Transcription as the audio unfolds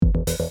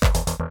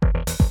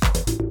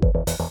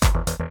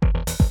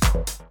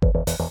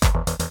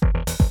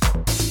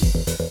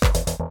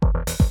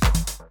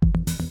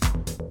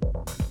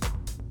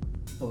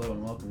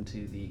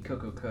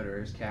Coco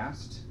Coders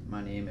cast.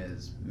 My name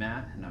is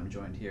Matt, and I'm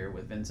joined here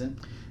with Vincent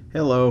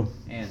Hello.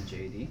 and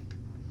JD.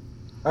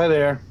 Hi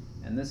there.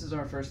 And this is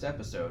our first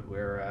episode.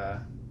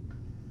 We're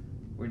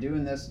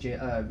doing this.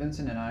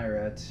 Vincent and I are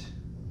at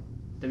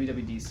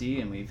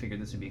WWDC, and we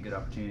figured this would be a good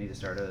opportunity to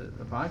start a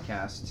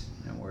podcast.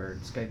 And we're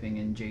skyping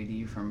in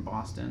JD from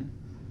Boston.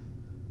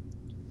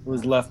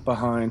 Was left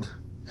behind.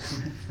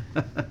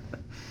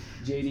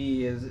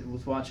 JD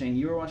was watching.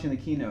 You were watching the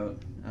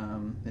keynote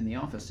in the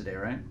office today,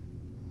 right?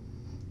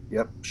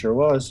 Yep, sure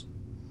was.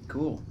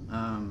 Cool.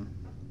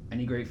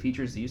 Any great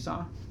features that you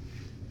saw?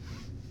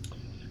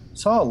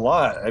 Saw a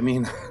lot. I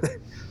mean,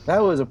 that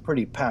was a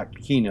pretty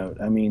packed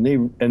keynote. I mean,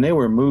 they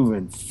were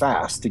moving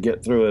fast to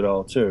get through it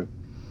all too.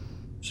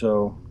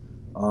 So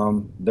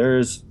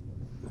there's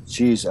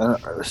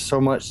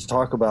so much to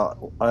talk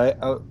about.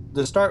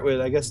 To start with,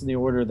 I guess in the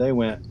order they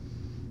went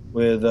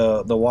with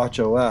the Watch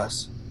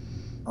OS.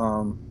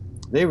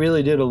 They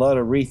really did a lot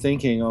of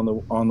rethinking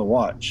on the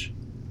watch.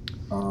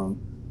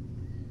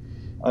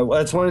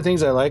 That's one of the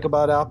things I like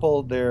about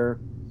Apple. They're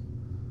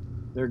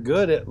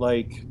good at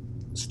like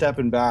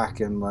stepping back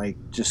and like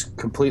just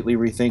completely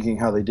rethinking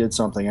how they did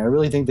something. I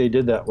really think they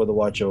did that with the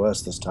Watch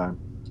OS this time.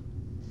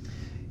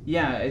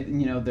 Yeah,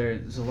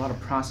 there's a lot of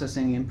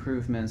processing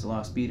improvements, a lot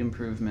of speed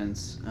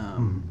improvements.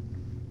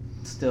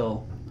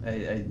 Still,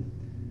 I'm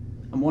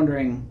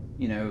wondering,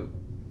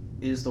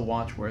 is the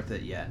watch worth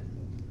it yet?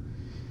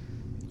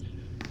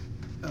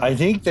 I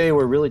think they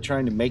were really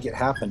trying to make it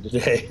happen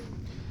today.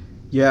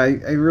 Yeah,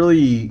 I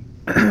really,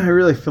 I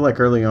really feel like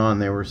early on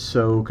they were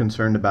so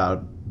concerned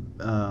about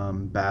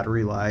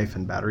battery life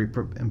and battery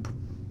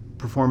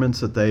performance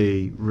that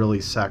they really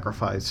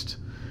sacrificed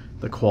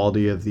the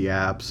quality of the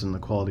apps and the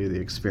quality of the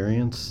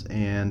experience.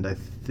 And I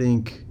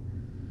think,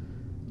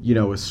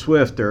 with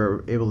Swift,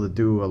 they're able to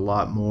do a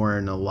lot more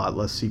in a lot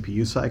less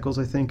CPU cycles,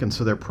 I think. And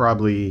so they're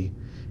probably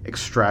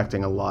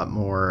extracting a lot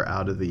more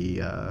out of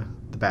the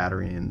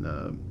battery and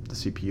the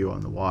CPU on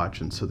the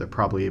watch. And so they're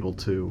probably able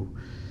to,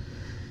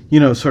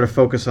 sort of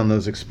focus on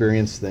those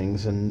experience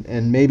things.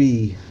 And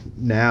maybe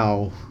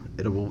now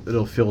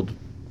it'll feel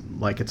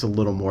like it's a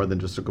little more than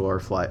just a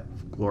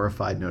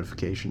glorified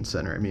notification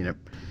center. I mean,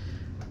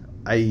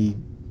 I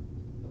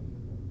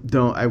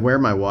wear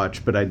my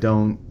watch, but I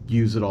don't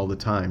use it all the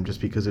time just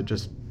because it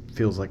just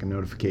feels like a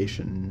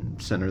notification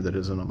center that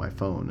isn't on my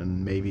phone.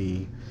 And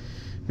maybe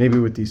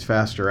with these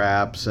faster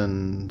apps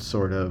and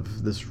sort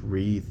of this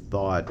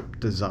rethought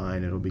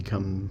design, it'll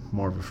become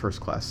more of a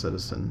first-class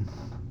citizen.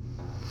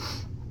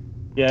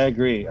 Yeah, I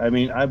agree. I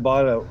mean, I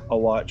bought a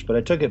watch, but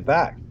I took it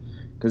back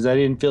because I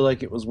didn't feel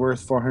like it was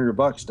worth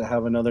 $400 to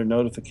have another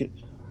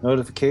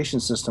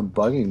notification system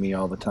bugging me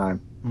all the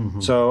time.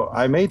 Mm-hmm. So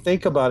I may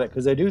think about it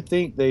because I do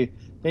think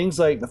things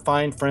like the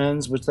Find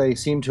Friends, which they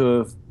seem to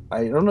have,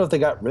 I don't know if they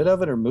got rid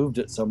of it or moved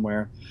it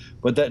somewhere,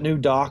 but that new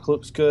dock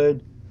looks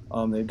good.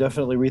 They've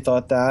definitely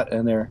rethought that,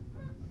 and they're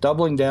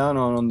doubling down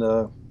on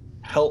the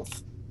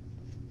health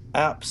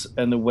apps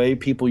and the way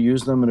people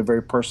use them in a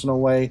very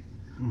personal way.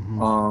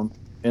 Mm-hmm.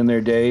 In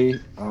their day.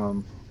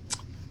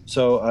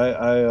 So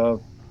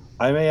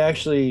I may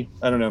actually,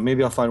 I don't know,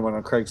 maybe I'll find one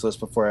on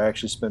Craigslist before I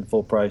actually spend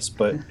full price,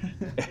 but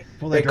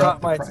well, they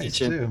caught my price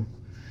attention.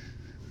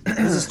 Too.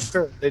 This is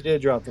true. They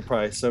did drop the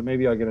price, so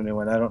maybe I'll get a new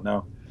one. I don't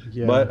know.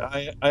 Yeah. But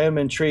I am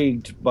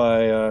intrigued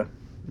by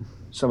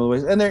some of the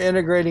ways, and they're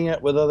integrating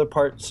it with other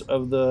parts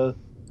of the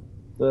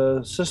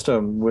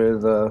system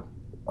with the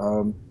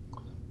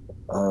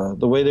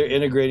way they're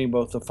integrating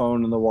both the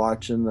phone and the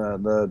watch and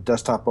the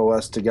desktop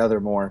OS together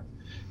more.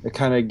 It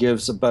kind of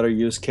gives a better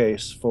use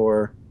case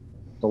for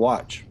the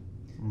watch.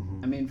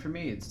 Mm-hmm. I mean, for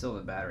me, it's still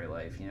the battery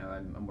life.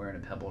 I'm wearing a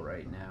Pebble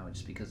right now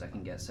just because I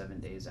can get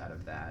 7 days out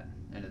of that,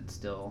 and it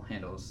still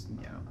handles,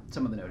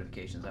 some of the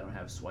notifications. I don't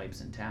have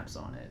swipes and taps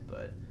on it,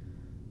 but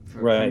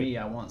for me,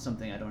 I want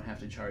something I don't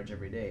have to charge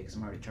every day because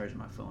I'm already charging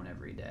my phone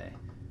every day.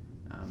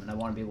 And I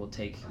want to be able to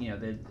take,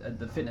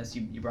 the fitness,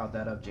 you brought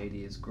that up,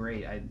 JD, is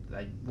great. I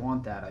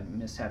want that. I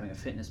miss having a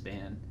fitness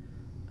band.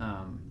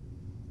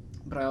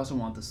 But I also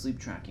want the sleep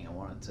tracking. I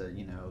want it to,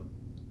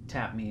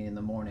 tap me in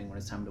the morning when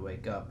it's time to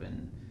wake up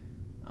and,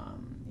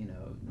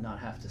 not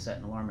have to set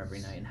an alarm every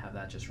night and have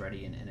that just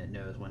ready and it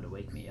knows when to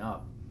wake me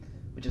up,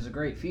 which is a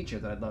great feature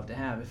that I'd love to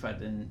have if I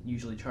didn't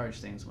usually charge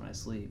things when I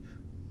sleep.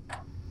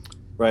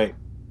 Right.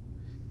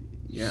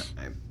 Yeah.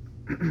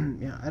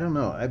 I don't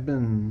know. I've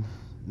been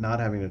not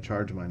having to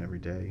charge mine every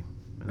day,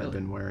 and really? I've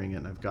been wearing it,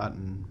 and I've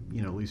gotten,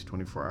 at least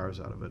 24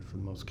 hours out of it for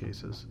most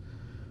cases.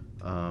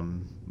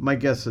 My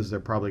guess is they're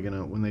probably going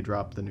to, when they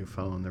drop the new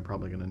phone, they're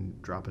probably going to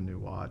drop a new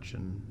watch,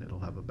 and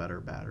it'll have a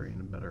better battery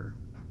and a better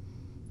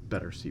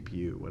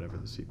CPU, whatever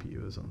the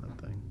CPU is on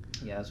that thing.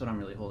 Yeah, that's what I'm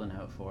really holding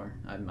out for.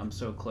 I'm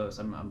so close.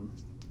 I'm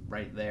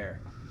right there.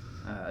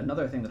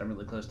 Another thing that I'm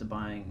really close to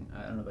buying,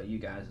 I don't know about you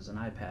guys, is an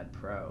iPad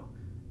Pro.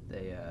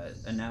 They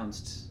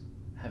announced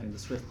having the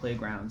Swift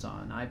Playgrounds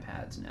on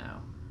iPads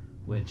now,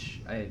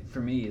 which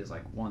for me is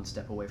like one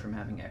step away from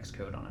having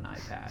Xcode on an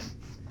iPad.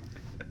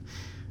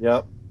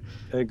 Yep,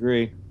 I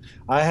agree.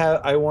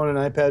 I want an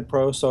iPad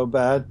Pro so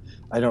bad.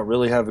 I don't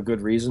really have a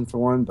good reason for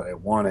one, but I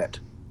want it.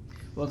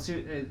 Well, as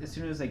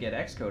soon as I get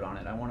Xcode on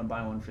it, I want to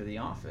buy one for the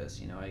office.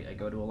 You know, I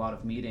go to a lot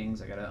of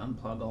meetings. I got to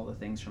unplug all the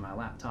things from my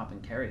laptop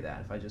and carry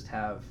that. If I just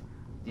have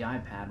the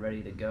iPad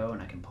ready to go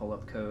and I can pull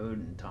up code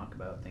and talk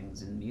about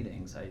things in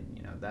meetings,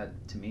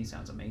 that to me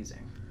sounds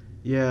amazing.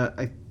 Yeah,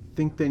 I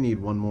think they need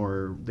one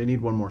more. They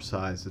need one more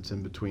size that's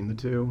in between the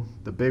two.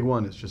 The big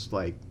one is just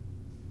like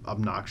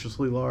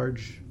obnoxiously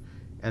large,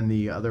 and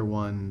the other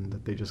one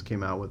that they just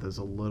came out with is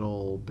a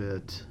little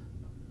bit.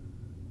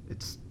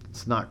 It's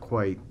not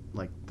quite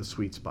like the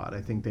sweet spot.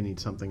 I think they need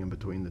something in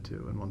between the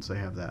two, and once they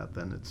have that,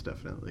 then it's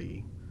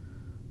definitely,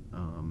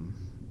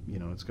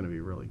 it's going to be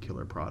a really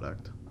killer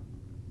product.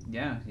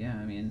 Yeah.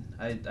 I mean,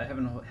 I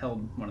haven't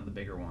held one of the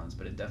bigger ones,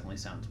 but it definitely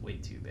sounds way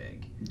too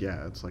big.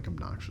 Yeah, it's like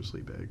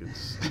obnoxiously big.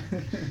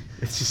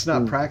 It's just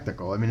not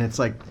practical. I mean, it's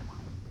like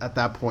at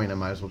that point, I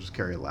might as well just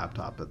carry a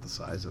laptop at the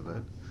size of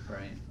it.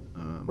 Right.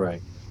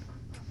 Right.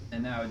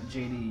 And now,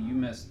 JD, you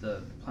missed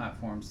the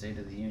platform State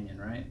of the Union,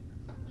 right?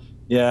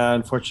 Yeah,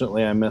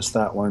 unfortunately, I missed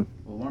that one.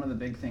 Well, one of the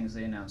big things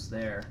they announced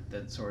there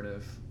that sort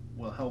of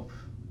will help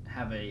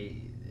have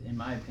in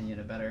my opinion,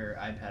 a better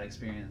iPad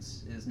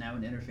experience is now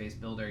an interface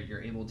builder.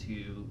 You're able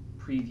to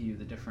preview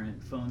the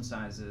different phone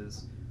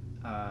sizes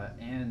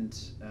and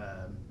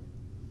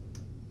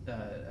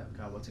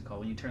what's it called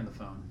when you turn the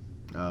phone?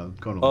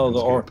 Going to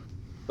landscape.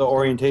 The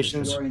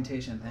orientations. The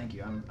orientation. Thank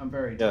you. I'm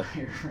very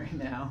tired right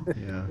now.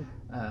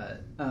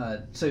 Yeah.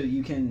 So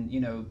you can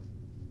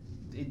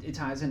it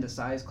ties into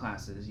size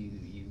classes.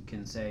 You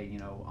can say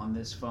on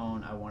this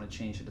phone I want to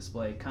change the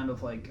display, kind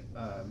of like.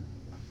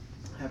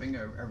 Having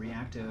a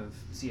reactive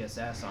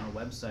CSS on a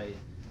website,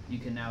 you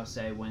can now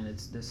say when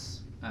it's this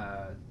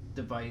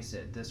device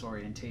at this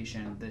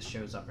orientation, this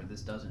shows up or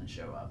this doesn't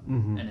show up,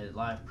 and it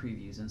live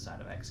previews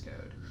inside of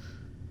Xcode.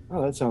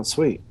 Oh, that sounds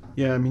sweet.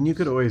 Yeah, I mean, you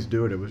could always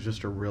do it. It was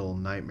just a real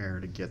nightmare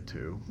to get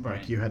to. Right.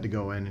 Like, you had to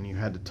go in and you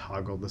had to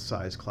toggle the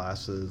size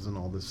classes and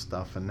all this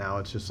stuff, and now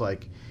it's just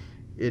like,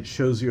 it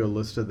shows you a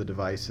list of the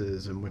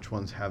devices and which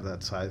ones have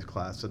that size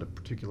class at a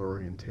particular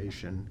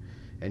orientation.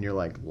 And you're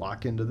like,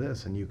 lock into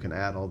this, and you can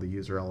add all the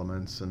user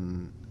elements,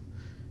 and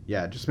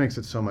yeah, it just makes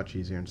it so much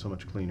easier and so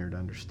much cleaner to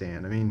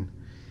understand. I mean,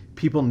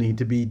 people need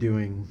to be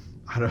doing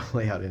auto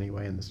layout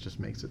anyway, and this just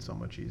makes it so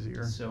much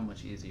easier. So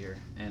much easier,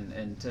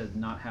 and to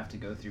not have to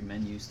go through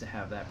menus to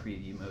have that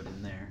preview mode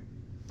in there.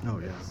 Oh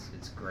yeah,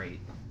 it's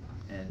great,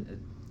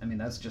 and I mean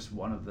that's just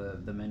one of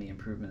the many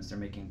improvements they're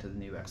making to the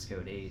new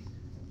Xcode 8.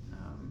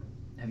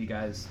 Have you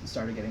guys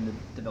started getting the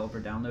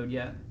developer download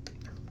yet?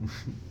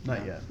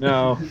 Not yet.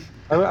 No,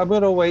 I'm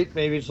going to wait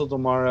maybe till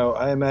tomorrow.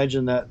 I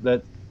imagine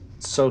that's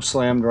so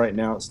slammed right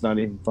now, it's not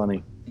even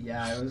funny.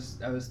 Yeah, I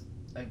was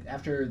like,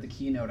 after the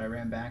keynote, I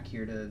ran back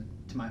here to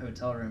my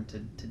hotel room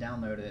to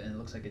download it, and it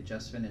looks like it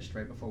just finished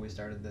right before we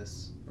started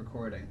this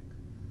recording.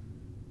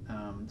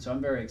 So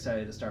I'm very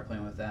excited to start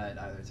playing with that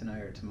either tonight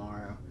or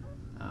tomorrow.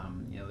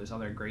 There's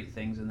other great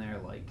things in there,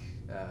 like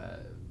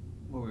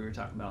what we were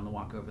talking about on the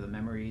walk over, the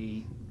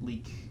memory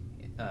leak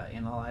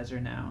analyzer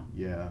now.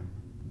 Yeah.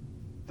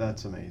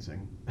 That's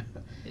amazing.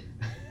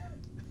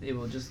 It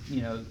will just,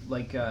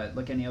 like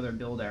any other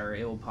build error,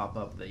 it will pop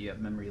up that you have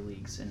memory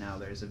leaks, and now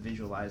there's a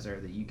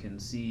visualizer that you can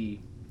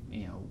see,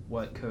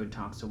 what code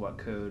talks to what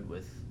code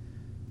with,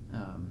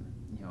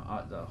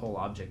 the whole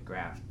object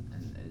graph,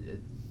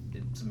 and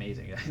it's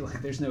amazing.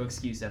 Like, there's no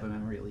excuse to have a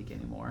memory leak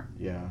anymore.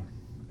 Yeah,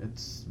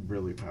 it's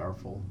really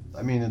powerful.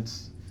 I mean,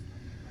 it's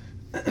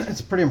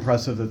pretty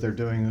impressive that they're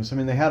doing this. I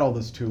mean, they had all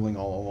this tooling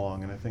all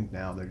along, and I think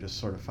now they're just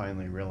sort of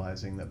finally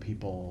realizing that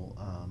people,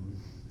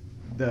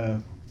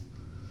 the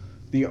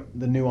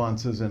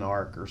nuances in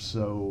ARC are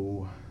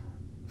so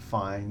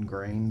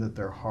fine-grained that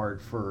they're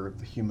hard for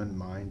the human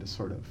mind to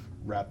sort of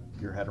wrap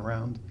your head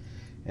around.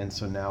 And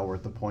so now we're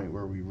at the point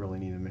where we really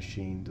need a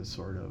machine to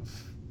sort of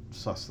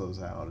suss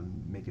those out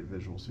and make it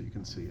visual so you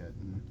can see it.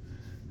 And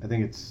I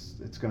think it's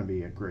going to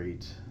be a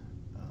great...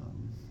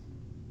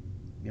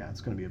 it's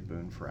going to be a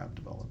boon for app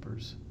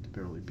developers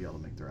to really be able to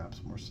make their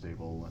apps more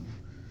stable and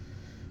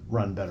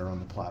run better on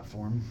the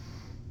platform.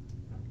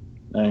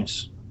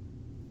 Nice.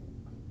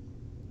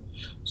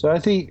 So I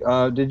think,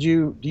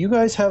 do you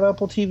guys have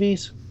Apple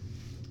TVs?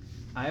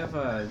 I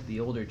have the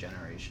older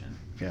generation.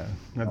 Yeah,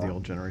 I have the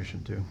old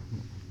generation too.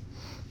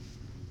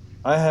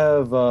 I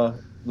have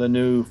the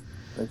new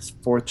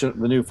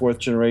fourth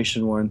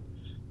generation one.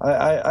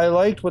 I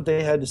liked what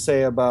they had to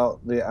say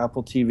about the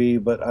Apple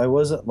TV, but I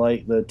wasn't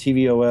like the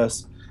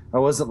tvOS. I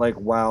wasn't like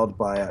wowed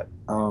by it.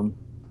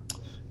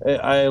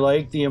 I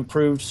like the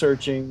improved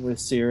searching with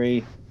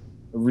Siri. I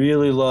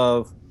really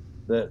love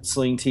that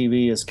Sling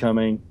TV is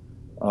coming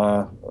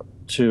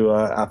to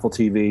Apple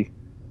TV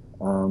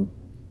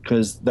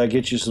because that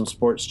gets you some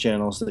sports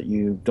channels that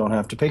you don't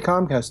have to pay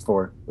Comcast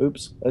for.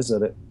 Oops, I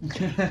said it.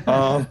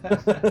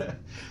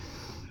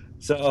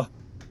 So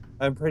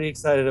I'm pretty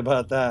excited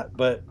about that.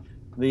 But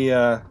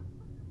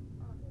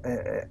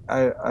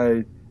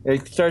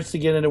it starts to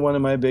get into one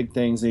of my big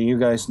things, and you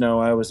guys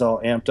know I was all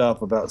amped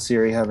up about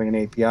Siri having an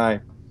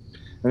API,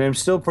 and I'm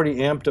still pretty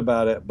amped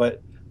about it.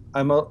 But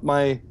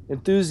my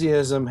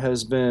enthusiasm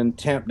has been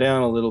tamped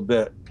down a little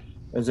bit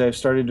as I've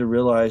started to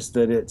realize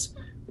that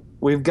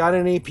we've got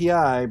an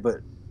API,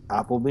 but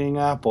Apple being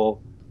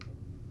Apple,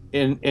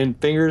 in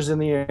fingers in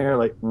the air,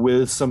 like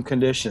with some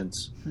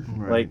conditions,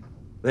 Right. like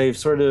they've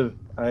sort of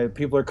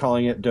people are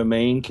calling it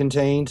domain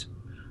contained,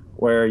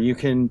 where you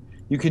can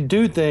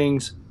do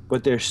things,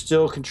 but they're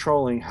still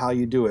controlling how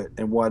you do it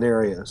and what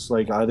areas.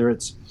 Like either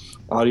it's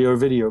audio or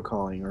video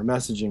calling or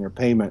messaging or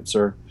payments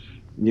or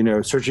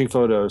searching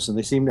photos, and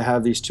they seem to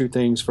have these two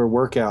things for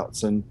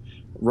workouts and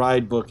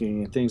ride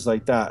booking and things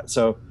like that.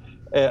 So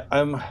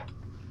I'm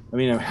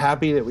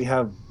happy that we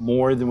have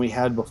more than we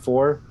had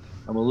before.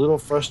 I'm a little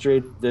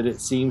frustrated that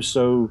it seems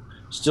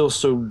still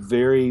so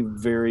very,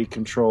 very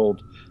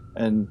controlled,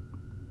 and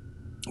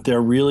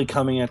they're really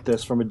coming at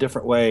this from a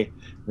different way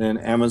than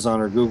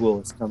Amazon or Google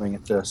is coming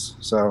at this.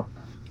 So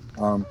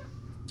um,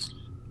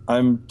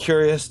 I'm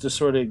curious to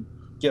sort of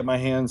get my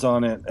hands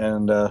on it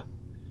and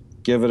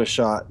give it a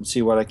shot and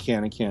see what I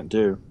can and can't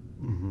do.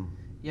 Mm-hmm.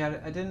 Yeah,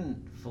 I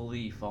didn't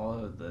fully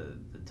follow the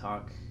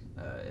talk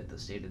at the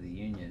State of the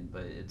Union,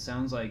 but it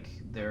sounds like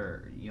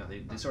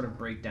they sort of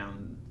break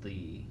down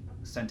the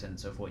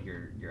sentence of what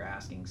you're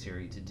asking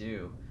Siri to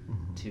do,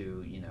 Mm-hmm.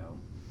 to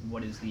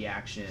what is the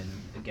action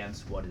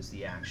against what is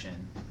the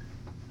action,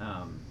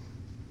 um,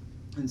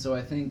 and so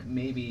I think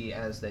maybe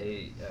as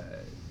they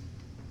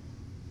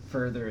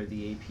further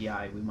the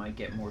API, we might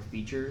get more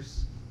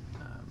features,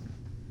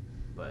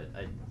 but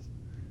I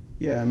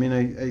Yeah, I mean,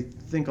 I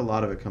think a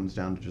lot of it comes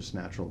down to just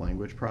natural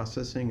language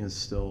processing is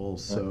still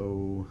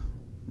so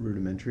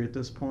rudimentary at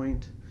this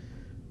point.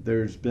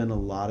 There's been a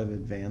lot of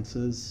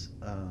advances,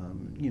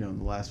 in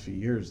the last few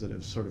years that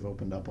have sort of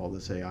opened up all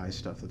this AI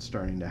stuff that's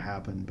starting to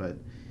happen. But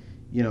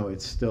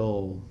it's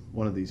still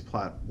one of these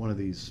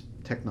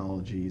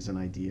technologies and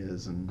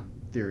ideas and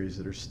theories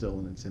that are still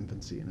in its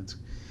infancy, and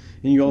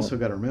you also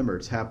got to remember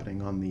it's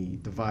happening on the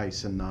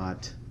device and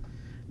not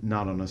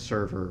on a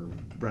server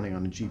running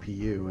on a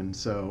GPU, and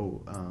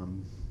so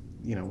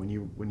when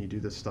you do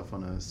this stuff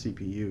on a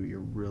CPU, you're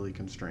really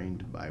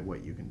constrained by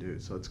what you can do.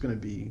 So it's going to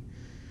be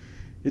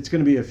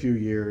a few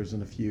years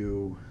and a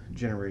few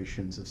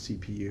generations of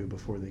CPU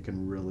before they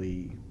can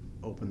really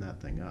open that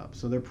thing up.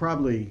 So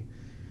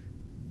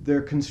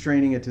they're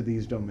constraining it to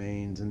these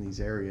domains and these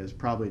areas,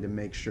 probably to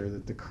make sure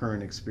that the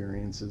current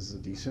experience is a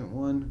decent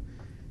one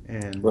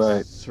and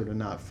Right. sort of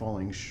not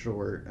falling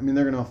short. I mean,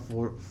 they're going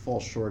to fall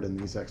short in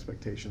these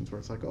expectations where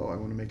it's like, oh, I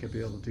want to make it be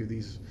able to do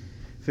these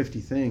 50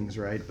 things,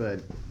 right?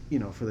 But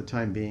for the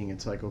time being,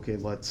 it's like, okay,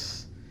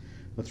 let's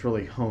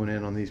really hone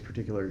in on these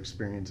particular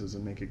experiences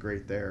and make it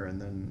great there.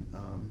 And then,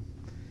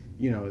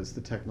 as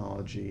the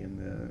technology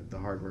and the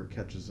hardware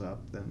catches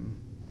up, then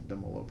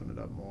we'll open it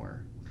up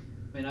more.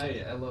 I mean,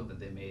 I love that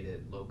they made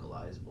it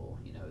localizable.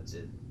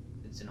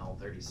 It's in all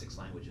 36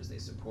 languages they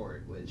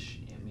support, which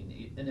I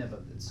mean, in and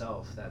of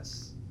itself,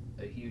 that's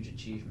a huge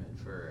achievement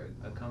for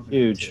a company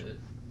Huge. to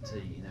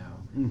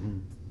Mm-hmm.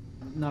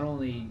 not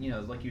only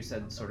like you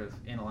said, sort of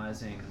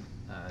analyzing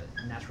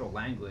natural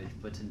language,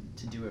 but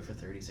to do it for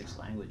 36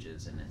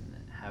 languages and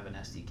have an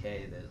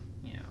SDK that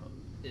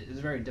is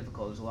very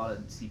difficult. There's a lot of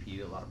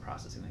CPU, a lot of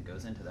processing that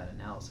goes into that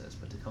analysis,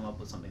 but to come up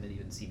with something that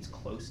even seems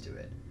close to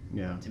it,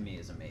 Yeah. to me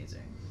is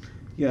amazing.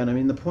 Yeah, and I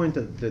mean, the point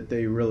that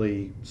they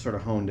really sort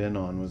of honed in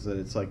on was that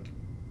it's like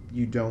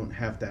you don't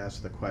have to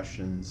ask the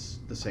questions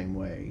the same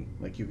way.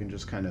 Like you can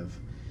just kind of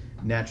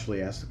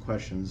naturally ask the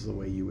questions the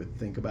way you would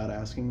think about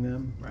asking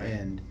them. Right.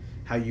 And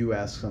how you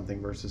ask something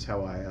versus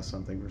how I ask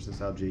something versus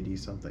how JD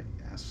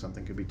asks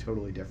something could be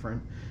totally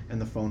different.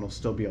 And the phone will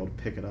still be able to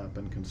pick it up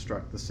and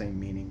construct the same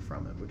meaning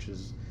from it, which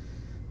is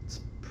it's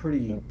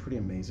pretty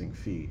amazing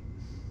feat.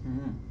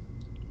 Mm-hmm.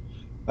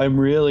 I'm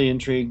really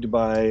intrigued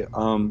by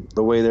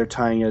the way they're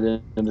tying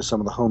it into some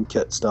of the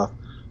HomeKit stuff.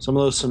 Some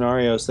of those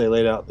scenarios they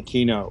laid out in the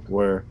keynote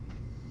were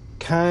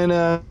kind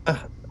of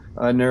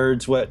a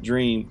nerd's wet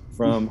dream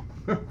from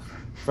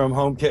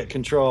HomeKit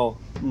control.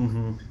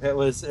 Mm-hmm.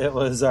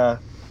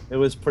 It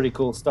was pretty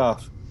cool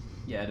stuff.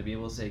 Yeah, to be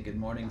able to say good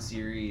morning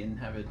Siri and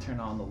have it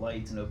turn on the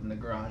lights and open the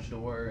garage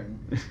door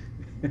and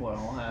what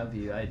all have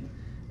you. I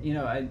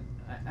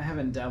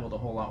haven't dabbled a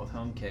whole lot with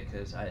HomeKit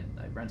because I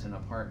rent an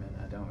apartment.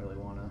 I don't really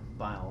want to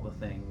buy all the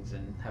things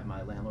and have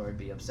my landlord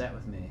be upset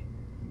with me.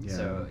 Yeah.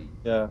 So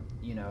Yeah.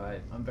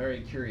 I'm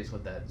very curious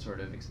what that sort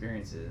of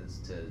experience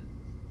is.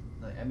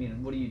 I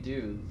mean, what do?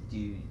 Do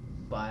you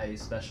buy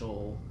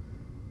special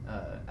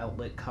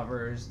outlet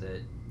covers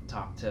that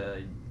talk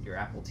to your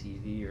Apple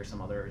TV or some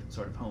other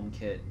sort of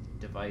HomeKit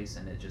device,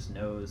 and it just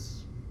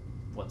knows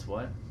what's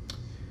what?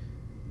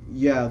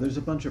 Yeah, there's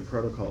a bunch of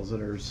protocols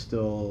that are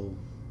still.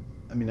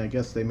 I mean, I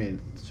guess they made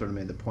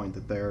the point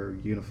that they're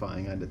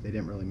unifying. They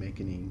didn't really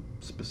make any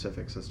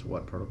specifics as to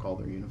what protocol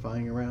they're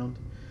unifying around.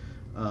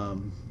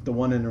 The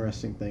one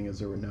interesting thing is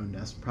there were no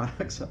Nest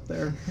products up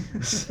there,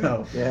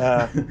 so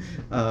Yeah.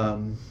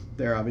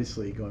 they're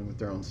obviously going with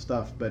their own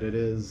stuff. But it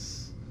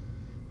is,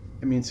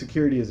 I mean,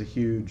 security is a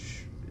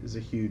huge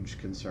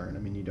concern. I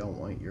mean, you don't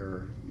want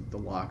the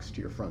locks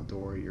to your front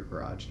door, or your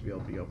garage to be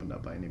able to be opened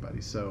up by anybody.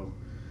 So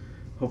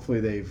hopefully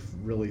they've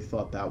really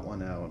thought that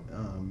one out.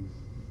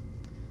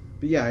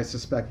 But yeah, I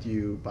suspect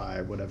you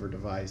buy whatever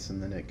device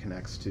and then it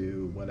connects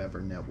to whatever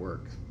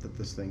network that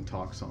this thing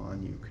talks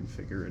on. You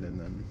configure it and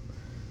then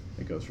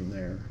it goes from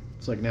there.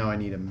 It's like now I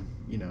need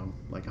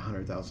like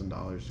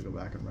 $100,000 to go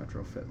back and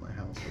retrofit my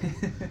house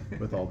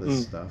with all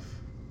this stuff.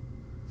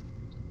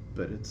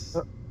 But it's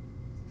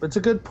a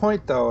good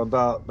point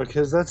though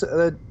because that's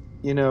a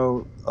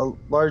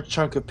large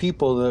chunk of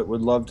people that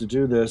would love to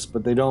do this,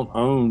 but they don't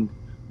own,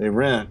 they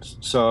rent.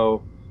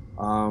 So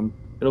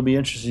it'll be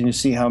interesting to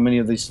see how many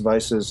of these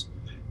devices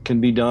can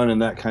be done in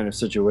that kind of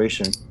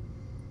situation.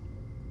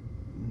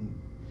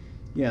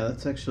 Yeah,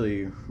 that's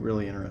actually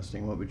really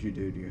interesting. What would you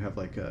do? Do you have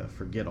like a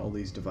forget all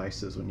these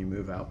devices when you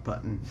move out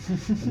button,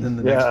 and then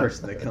the next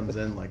person that comes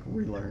in like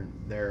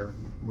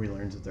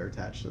relearns that they're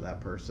attached to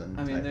that person?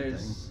 I mean,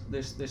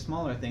 there's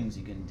smaller things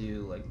you can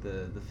do, like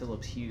the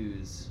Philips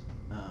Hues.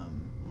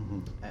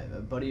 A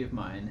buddy of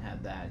mine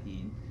had that.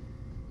 He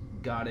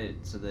got it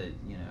so that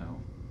he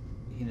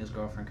and his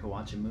girlfriend could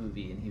watch a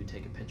movie, and he would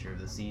take a picture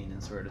of the scene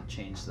and sort of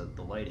change the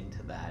lighting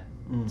to that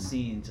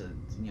scene to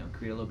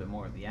create a little bit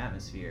more of the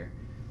atmosphere.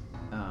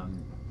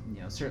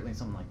 Certainly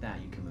something like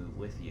that you can move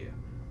with you.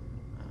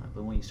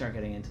 But when you start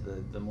getting into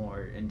the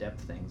more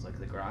in-depth things like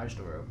the garage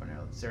door opener,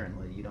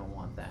 certainly you don't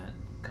want that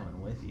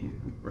coming with you.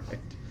 Right.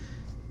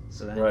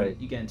 So then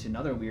you get into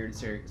another weird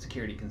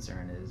security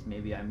concern is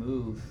maybe I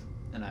move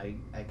and I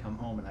come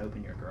home and I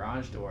open your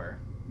garage door.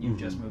 You've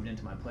just moved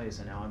into my place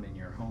and now I'm in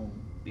your home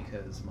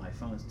because my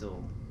phone's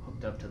still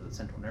hooked up to the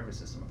central nervous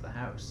system of the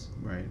house.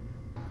 Right.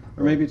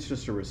 Or maybe it's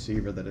just a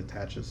receiver that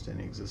attaches to an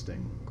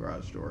existing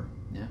garage door.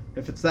 Yeah.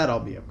 If it's that, I'll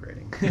be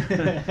upgrading.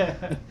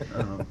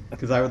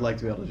 Because I would like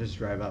to be able to just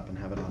drive up and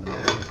have it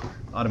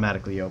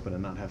automatically open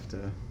and not have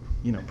to,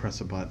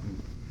 press a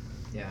button.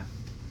 Yeah.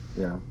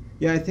 Yeah.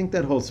 Yeah, I think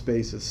that whole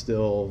space is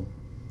still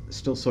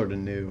sort of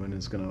new and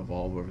is going to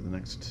evolve over the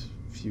next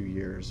few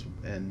years.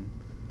 And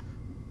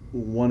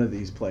one of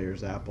these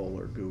players, Apple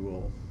or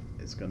Google,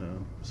 is going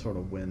to sort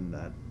of win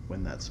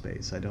that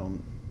space. I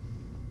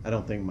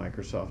don't think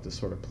Microsoft is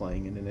sort of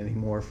playing in it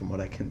anymore from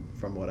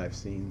what I've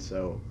seen.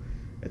 So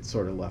it's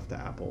sort of left to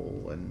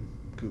Apple and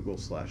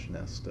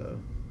Google/Nest to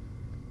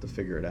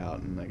figure it out.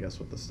 And I guess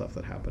with the stuff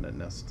that happened at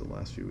Nest the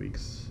last few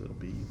weeks, it'll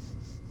be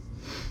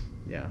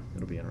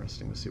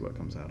interesting to see what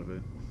comes out of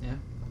it. Yeah.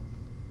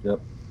 Yep.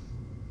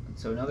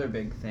 So another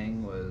big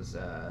thing was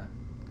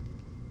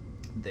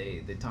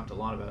they talked a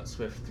lot about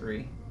Swift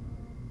 3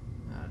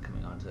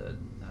 coming onto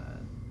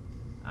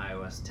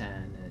iOS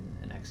 10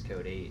 and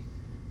Xcode 8.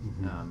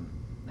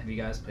 Have you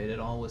guys played it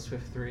all with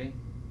Swift 3?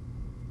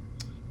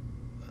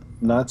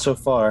 Not so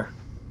far.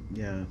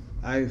 Yeah,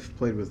 I've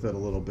played with it a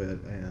little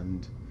bit,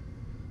 and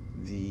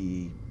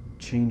the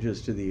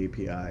changes to the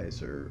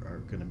APIs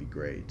are going to be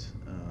great.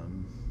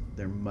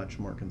 They're much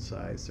more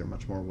concise. They're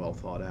much more well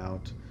thought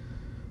out.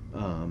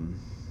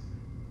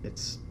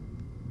 It's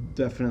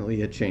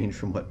definitely a change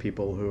from what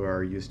people who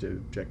are used to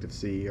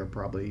Objective-C are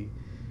probably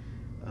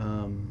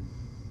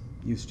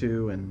used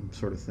to and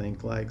sort of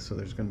think like. So I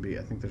think there's going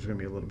to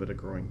be a little bit of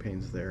growing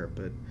pains there.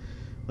 But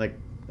like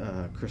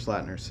Chris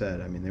Latner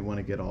said, I mean, they want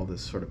to get all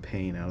this sort of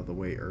pain out of the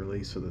way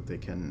early so that they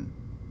can,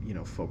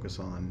 focus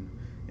on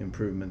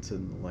improvements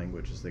in the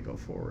language as they go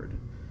forward.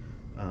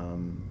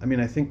 I mean,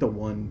 I think the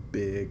one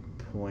big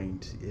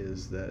point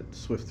is that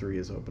Swift 3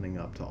 is opening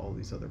up to all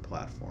these other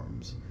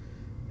platforms.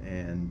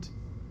 And,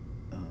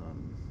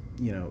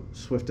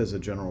 Swift as a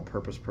general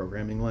purpose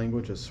programming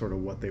language is sort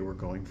of what they were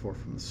going for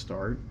from the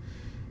start.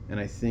 And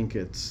I think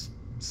it's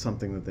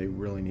something that they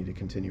really need to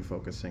continue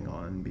focusing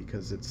on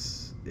because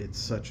it's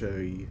such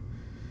a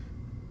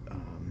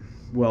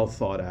well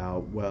thought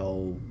out,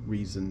 well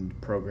reasoned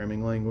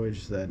programming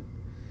language that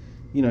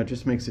it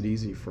just makes it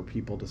easy for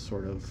people to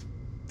sort of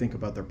think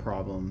about their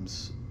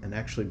problems and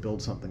actually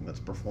build something that's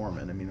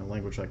performant. I mean, a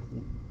language like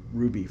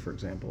Ruby, for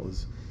example,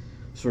 is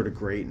sort of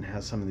great and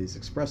has some of these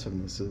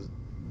expressivenesses,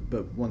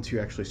 but once you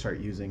actually start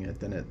using it,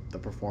 then the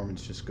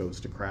performance just goes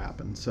to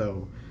crap. And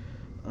so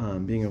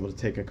being able to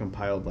take a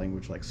compiled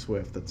language like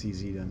Swift that's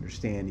easy to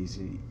understand,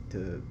 easy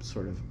to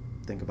sort of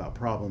think about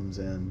problems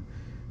in,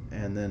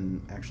 and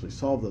then actually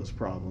solve those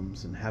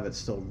problems and have it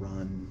still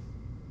run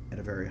at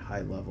a very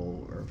high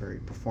level or a very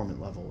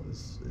performant level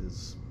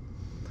is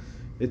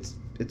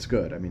it's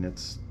good. I mean,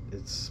 it's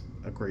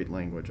a great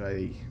language.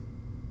 I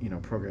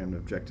programmed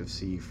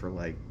Objective-C for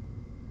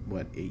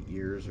 8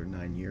 years or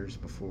 9 years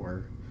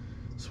before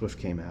Swift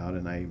came out,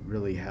 and I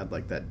really had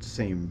that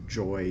same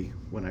joy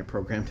when I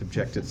programmed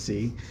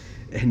Objective-C,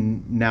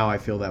 and now I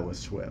feel that with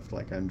Swift.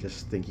 I'm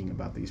just thinking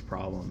about these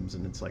problems,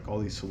 and it's all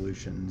these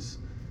solutions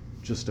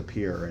just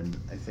appear, and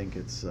I think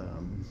it's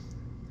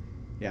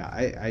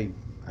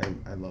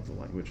I love the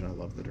language and I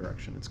love the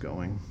direction it's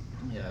going.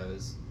 Yeah, I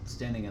was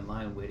standing in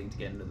line waiting to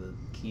get into the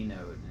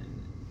keynote,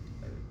 and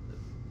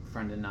a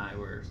friend and I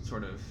were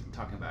sort of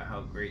talking about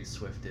how great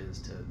Swift is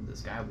to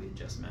this guy we had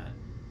just met,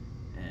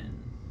 and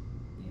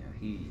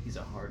he's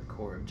a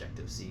hardcore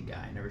Objective-C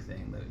guy and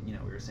everything that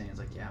we were saying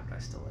is yeah, but I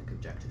still like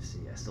Objective-C,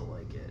 I still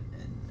like it,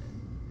 and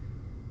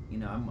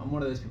I'm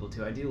one of those people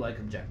too. I do like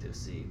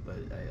Objective-C, but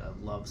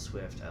I love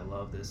Swift. I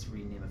love this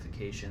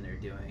renamification they're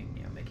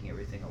doing, making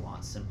everything a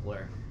lot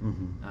simpler.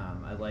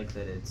 I like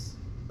that it's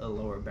a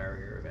lower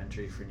barrier of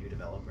entry for new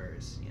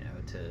developers,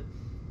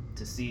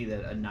 to see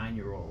that a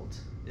 9-year-old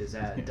is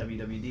at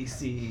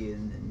WWDC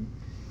and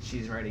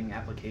she's writing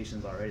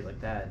applications already like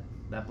that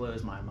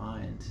blows my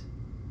mind.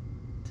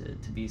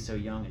 To be so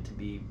young and to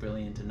be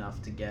brilliant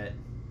enough to get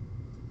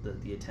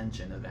the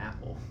attention of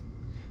Apple.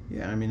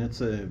 Yeah, I mean,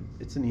 it's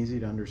an easy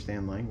to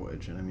understand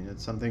language, and I mean,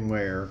 it's something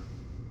where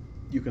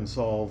you can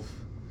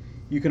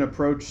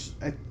approach.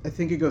 I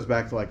think it goes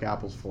back to like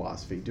Apple's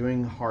philosophy.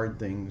 Doing hard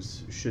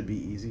things should be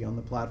easy on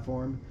the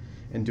platform,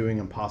 and doing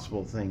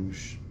impossible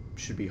things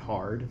should be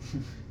hard.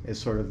 Is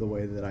sort of the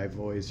way that I've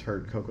always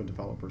heard Cocoa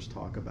developers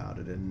talk about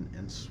it,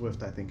 and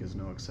Swift, I think, is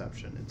no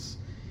exception.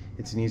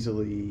 It's an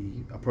easily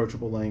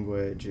approachable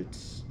language.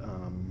 It's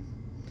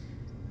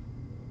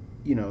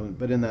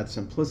but in that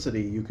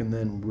simplicity, you can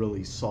then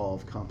really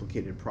solve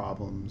complicated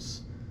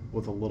problems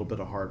with a little bit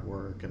of hard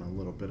work and a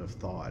little bit of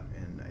thought.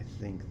 And I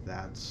think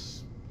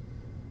that's,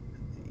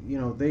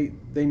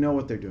 they know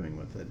what they're doing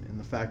with it. And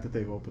the fact that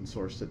they've open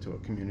sourced it to a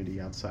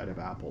community outside of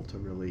Apple to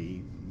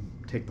really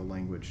take the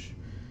language,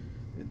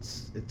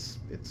 it's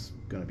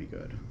going to be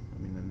good.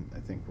 I mean, and I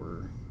think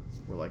we're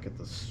like at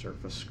the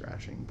surface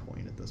scratching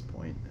point at this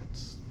point.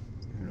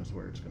 Who knows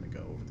where it's going to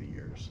go over the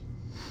years.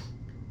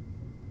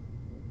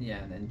 Yeah,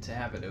 and then to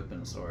have it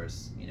open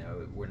source,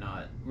 we're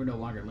no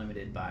longer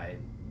limited by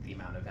the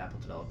amount of Apple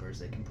developers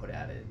they can put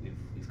at it.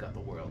 We've got the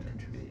world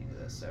contributing to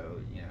this.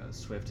 So,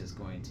 Swift is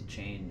going to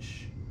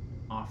change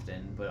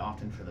often, but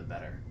often for the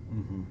better.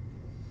 Mm-hmm.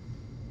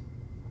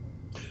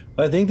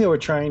 I think they were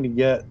trying to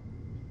get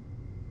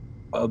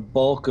a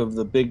bulk of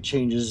the big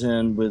changes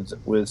in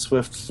with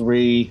Swift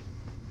 3,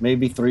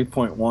 maybe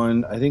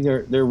 3.1. I think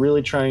they're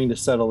really trying to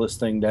settle this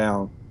thing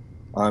down.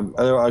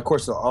 Of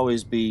course, there'll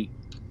always be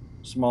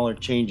smaller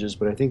changes,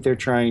 but I think they're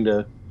trying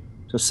to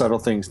settle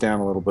things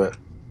down a little bit.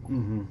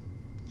 Mm-hmm.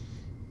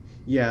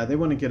 Yeah, they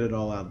want to get it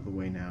all out of the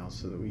way now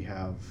so that we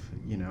have,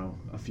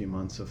 a few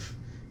months of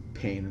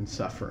pain and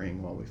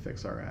suffering while we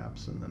fix our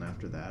apps, and then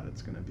after that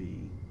it's going to be,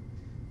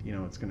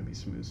 it's going to be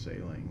smooth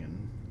sailing,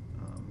 and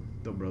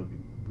they'll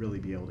really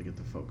be able to get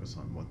the focus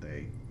on what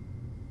they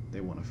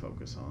want to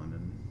focus on.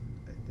 And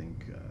I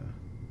think,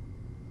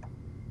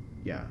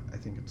 I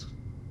think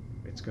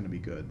it's going to be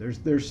good.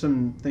 There's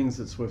some things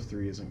that Swift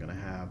 3 isn't going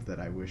to have that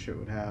I wish it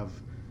would have,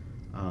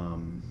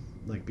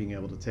 like being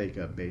able to take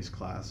a base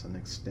class and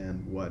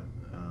extend what,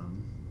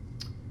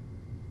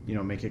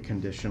 make it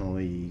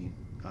conditionally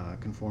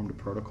conform to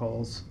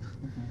protocols.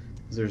 Mm-hmm.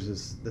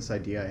 There's this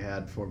idea I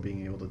had for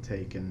being able to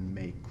take and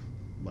make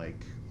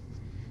like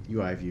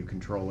UI view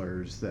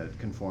controllers that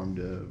conform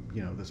to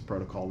this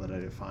protocol that I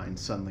defined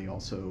suddenly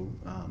also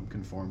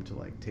conform to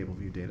like table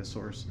view data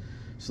source.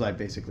 So I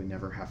basically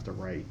never have to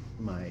write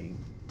my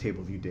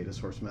table view data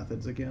source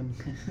methods again.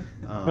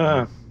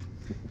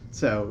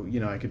 So,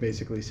 I could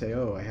basically say,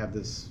 I have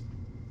this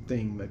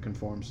thing that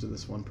conforms to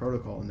this one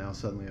protocol, and now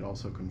suddenly it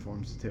also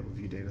conforms to table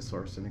view data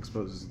source and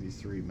exposes these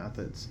 3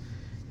 methods.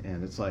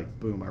 And it's like,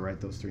 boom, I write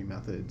those 3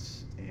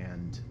 methods,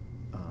 and,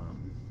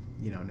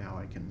 now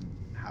I can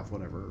have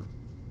whatever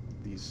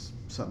these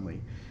suddenly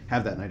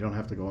have that, and I don't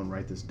have to go and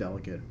write this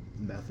delicate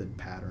method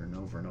pattern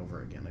over and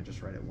over again. I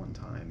just write it one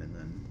time, and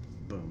then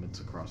boom, it's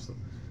across the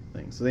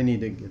thing. So they need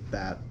to get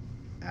that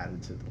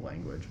added to the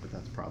language, but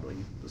that's probably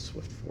the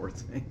Swift 4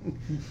 thing.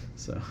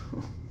 So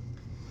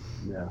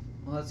yeah.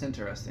 Well, that's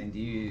interesting. Do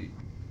you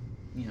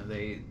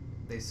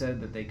they said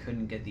that they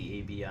couldn't get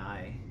the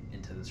ABI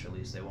into this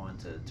release. They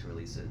wanted to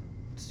release it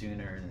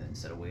sooner and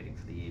instead of waiting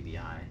for the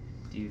ABI.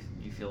 Do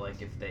you feel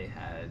like if they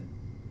had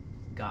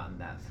gotten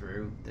that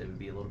through, they would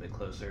be a little bit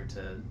closer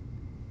to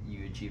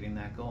you achieving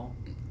that goal?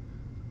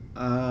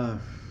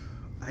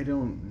 I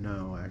don't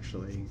know,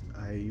 actually.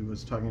 I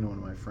was talking to one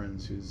of my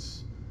friends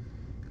who's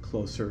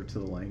closer to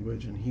the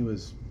language, and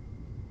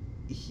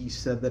he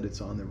said that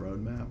it's on the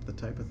roadmap, the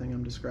type of thing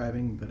I'm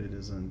describing, but it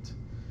isn't.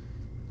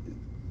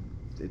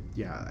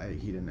 He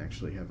didn't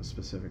actually have a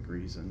specific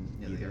reason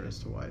either as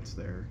to why it's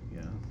there.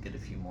 Yeah. Get a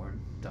few more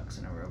ducks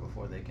in a row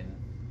before they can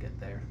get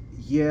there.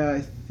 Yeah,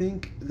 I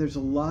think there's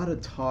a lot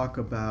of talk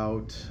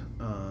about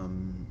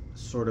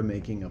sort of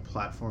making a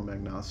platform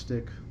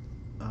agnostic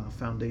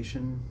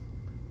foundation,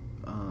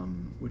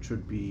 which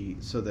would be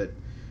so that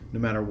no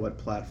matter what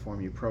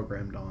platform you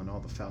programmed on, all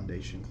the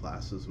foundation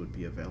classes would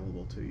be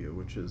available to you,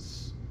 which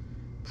is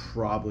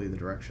probably the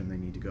direction they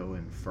need to go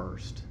in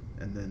first,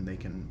 and then they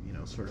can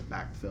sort of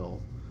backfill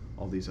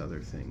all these other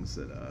things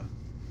that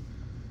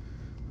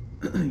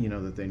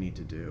that they need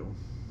to do.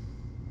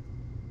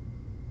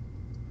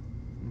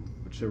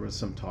 Which there was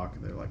some talk,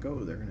 they're like, they're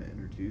going to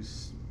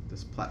introduce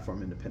this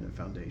platform independent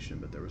foundation,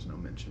 but there was no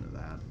mention of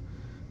that.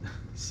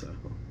 So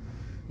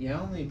yeah,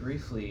 I only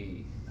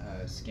briefly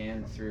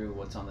scanned through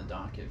what's on the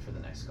docket for the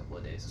next couple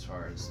of days as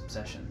far as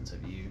sessions. Have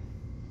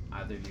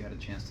either of you had a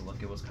chance to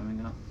look at what's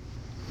coming up?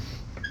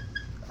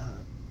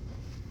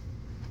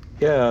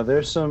 Yeah,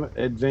 there's some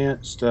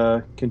advanced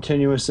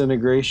continuous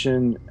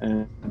integration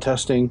and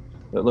testing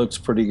that looks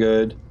pretty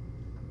good.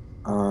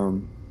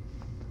 Um,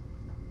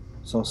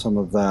 saw some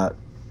of that.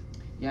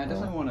 Yeah, I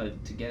definitely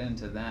wanted to get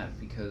into that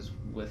because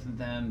with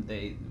them,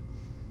 they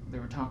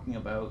were talking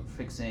about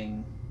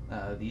fixing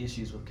the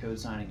issues with code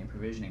signing and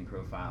provisioning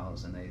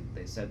profiles, and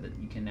they said that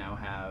you can now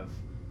have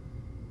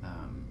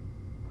um,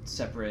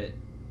 separate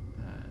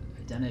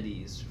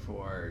identities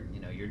for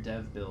your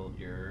dev build,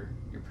 your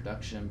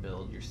production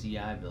build, your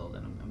CI build,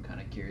 and I'm kind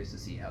of curious to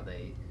see how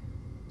they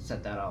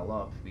set that all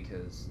up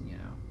because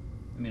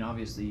I mean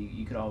obviously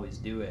you could always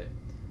do it,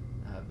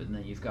 but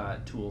then you've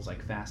got tools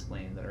like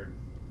Fastlane that are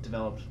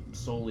developed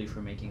solely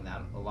for making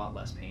that a lot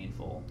less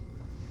painful.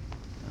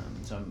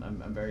 So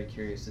I'm very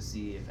curious to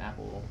see if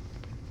Apple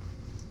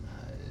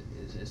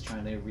is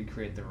trying to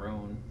recreate their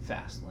own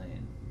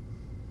Fastlane.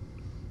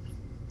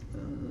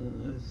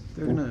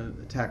 They're gonna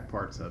attack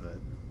parts of it.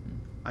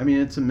 I mean,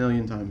 it's a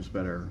million times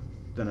better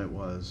than it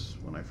was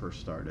when I first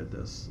started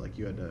this. Like,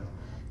 you had to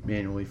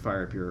manually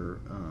fire up your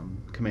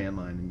command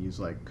line and use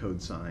like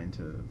code sign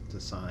to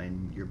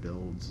sign your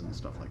builds and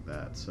stuff like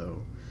that.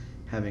 So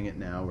having it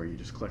now where you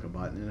just click a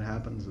button and it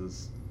happens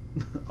is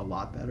a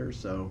lot better.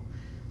 So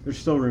there's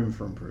still room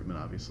for improvement,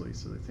 obviously.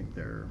 So I think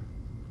they're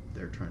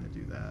trying to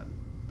do that.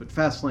 But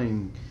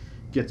Fastlane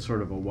gets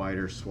sort of a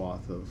wider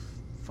swath of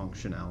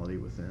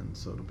functionality within,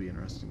 so it'll be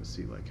interesting to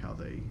see like how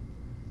they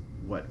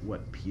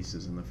what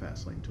pieces in the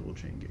Fastlane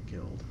toolchain get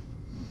killed.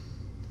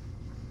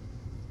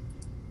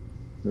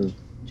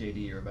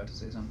 JD, you're about to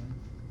say something?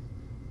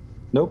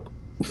 Nope.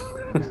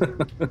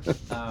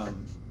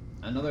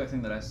 Another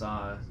thing that I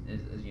saw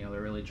is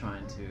they're really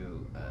trying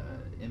to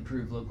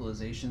improve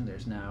localization.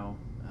 There's now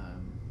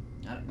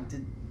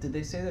did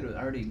they say that it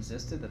already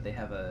existed, that they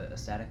have a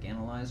static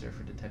analyzer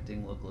for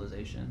detecting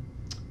localization?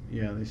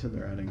 Yeah, they said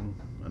they're adding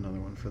another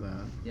one for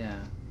that. Yeah,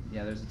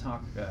 there's a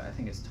talk, I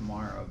think it's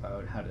tomorrow,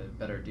 about how to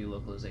better do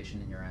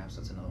localization in your apps.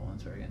 That's another one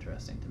that's very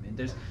interesting to me.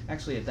 There's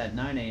actually, at that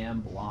 9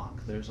 a.m. block,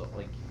 there's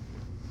like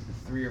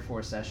 3 or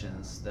 4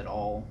 sessions that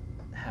all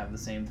have the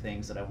same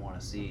things that I want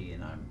to see,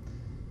 and I'm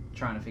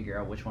trying to figure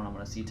out which one I'm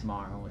going to see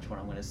tomorrow and which one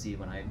I'm going to see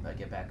when I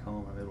get back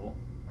home. I'm able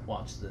to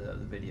watch the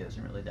videos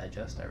and really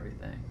digest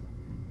everything.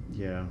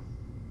 Yeah,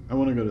 I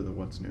want to go to the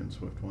What's New in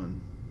Swift one.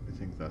 I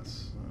think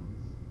that's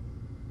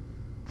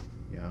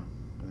I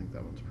think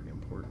that one's pretty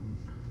important.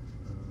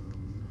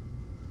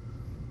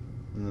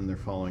 And then they're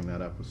following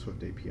that up with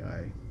Swift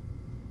API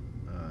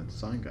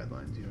design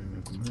guidelines. You don't even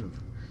have to move.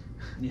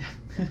 Yeah.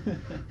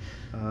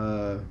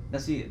 Now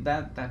see,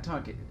 that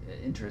talk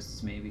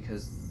interests me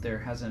because there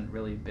hasn't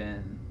really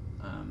been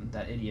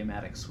that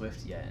idiomatic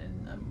Swift yet,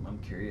 and I'm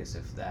curious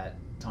if that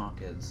talk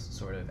is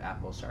sort of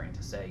Apple starting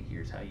to say,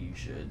 here's how you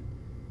should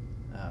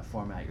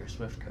format your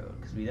Swift code,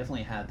 because we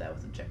definitely had that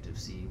with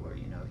Objective-C, where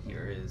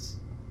here is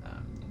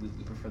we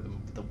prefer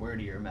the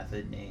wordier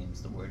method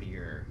names, the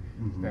wordier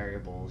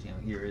variables.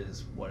 Here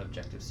is what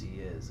Objective-C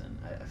is, and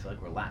I feel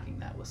like we're lacking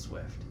that with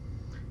Swift.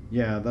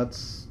 Yeah,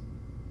 that's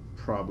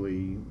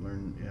probably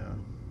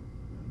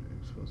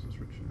exposes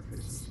rich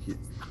interfaces.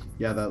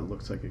 Yeah, that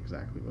looks like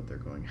exactly what they're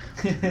going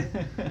after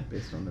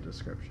based on the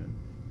description.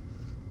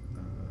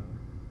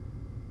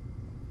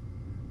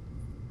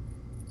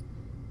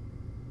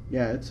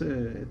 Yeah, it's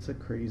a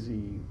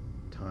crazy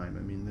time.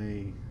 I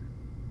mean,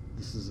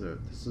 this is a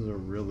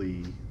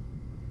really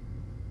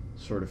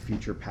sort of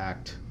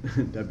feature-packed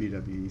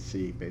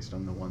WWDC based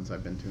on the ones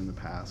I've been to in the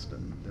past,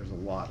 and there's a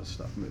lot of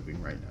stuff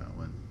moving right now,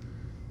 and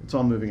it's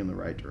all moving in the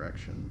right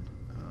direction.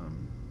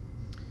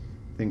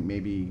 I think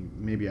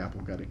maybe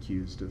Apple got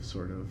accused of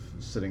sort of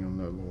sitting on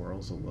their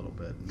laurels a little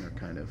bit, and they're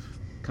kind of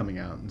coming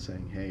out and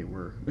saying, "Hey,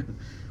 we're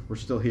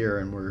still here,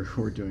 and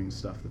we're doing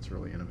stuff that's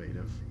really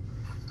innovative."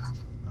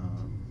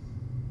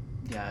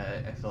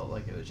 Yeah, I felt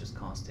like it was just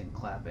constant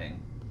clapping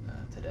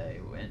today,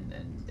 and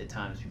at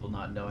times people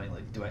not knowing,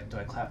 like, do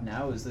I clap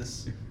now? Is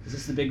this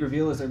the big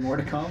reveal? Is there more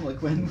to come?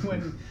 Like, when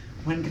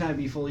can I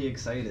be fully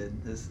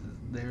excited?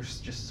 There's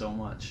just so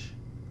much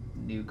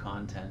new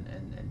content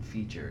and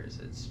features.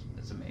 It's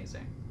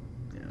amazing.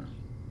 Yeah.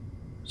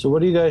 So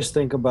what do you guys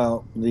think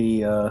about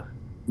the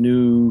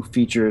new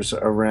features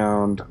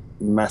around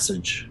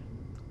message?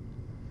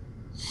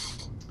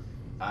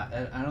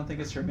 I don't think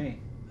it's for me,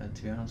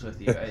 to be honest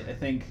with you. I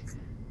think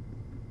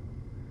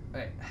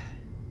I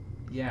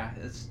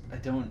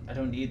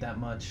don't need that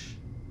much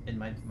in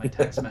my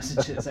text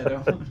messages. I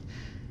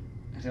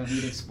don't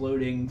need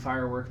exploding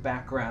firework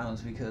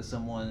backgrounds because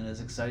someone is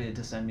excited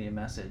to send me a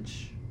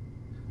message.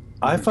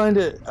 I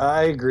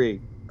agree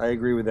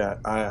with that.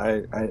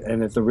 I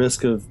and at the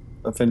risk of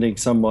offending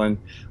someone,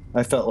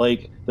 I felt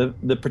like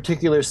the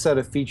particular set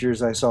of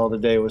features I saw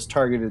today was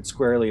targeted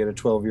squarely at a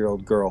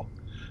 12-year-old girl.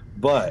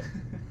 But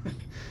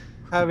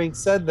having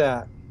said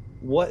that,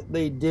 what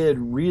they did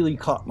really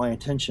caught my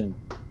attention,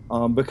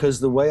 because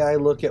the way I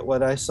look at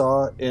what I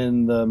saw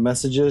in the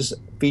messages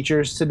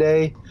features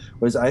today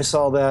was I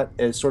saw that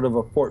as sort of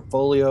a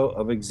portfolio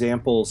of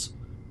examples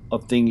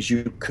of things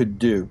you could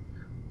do.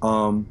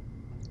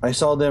 I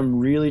saw them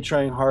really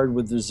trying hard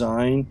with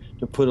design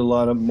to put a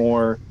lot of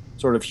more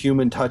sort of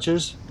human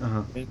touches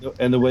Uh-huh.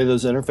 in the way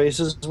those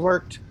interfaces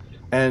worked.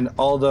 And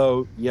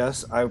although,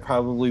 yes, I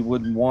probably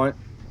wouldn't want,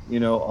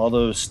 all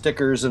those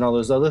stickers and all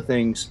those other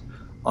things,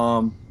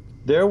 um,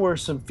 there were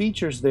some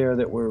features there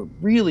that were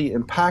really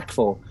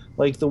impactful,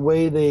 like the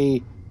way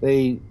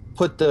they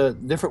put the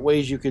different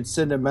ways you could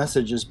send a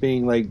message as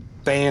being like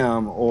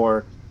bam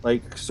or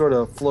like sort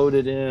of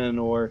floated in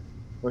or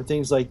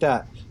things like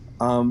that.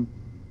 Um,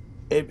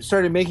 it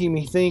started making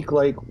me think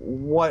like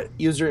what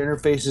user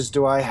interfaces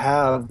do I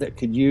have that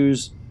could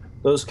use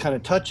those kind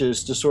of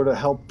touches to sort of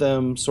help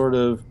them sort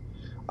of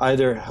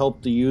either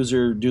help the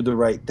user do the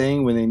right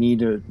thing when they need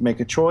to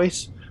make a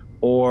choice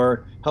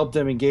or help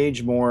them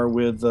engage more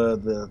with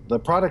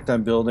the product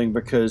I'm building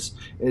because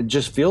it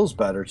just feels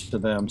better to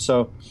them.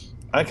 So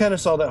I kind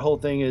of saw that whole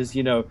thing as,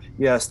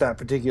 yes, that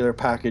particular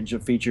package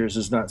of features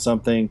is not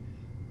something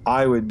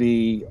I would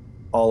be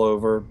all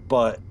over,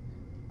 but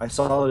I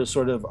saw it as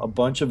sort of a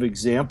bunch of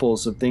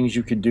examples of things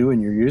you could do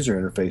in your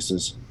user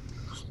interfaces.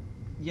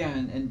 Yeah,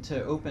 and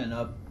to open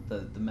up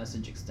the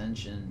message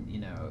extension,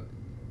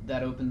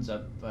 that opens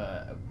up.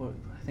 I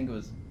think it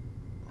was.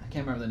 I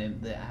can't remember the name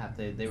of the app.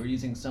 They were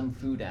using some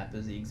food app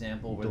as the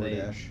example where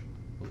DoorDash.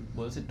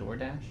 what was it,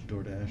 DoorDash?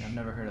 DoorDash. I've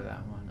never heard of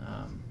that one.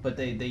 But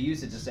they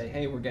used it to say,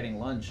 hey, we're getting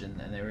lunch, and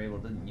they were able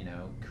to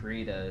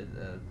create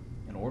an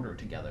order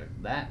together.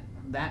 That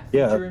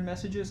feature in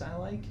messages I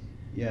like.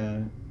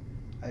 Yeah,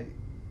 I.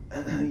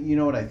 You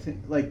know what I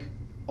think? Like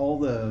all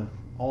the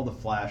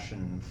flash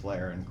and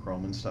flare and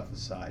chrome and stuff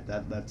aside,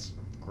 that's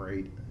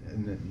great.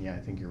 And then, yeah, I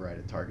think you're right.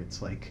 It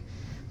targets like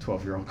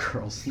 12-year-old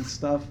girls and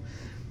stuff.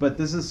 But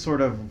this is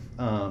sort of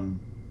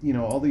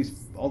all these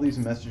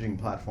messaging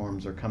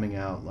platforms are coming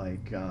out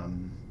like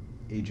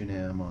Agent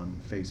M on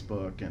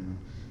Facebook and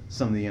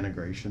some of the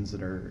integrations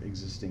that are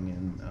existing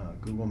in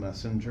Google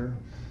Messenger.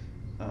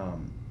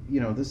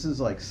 This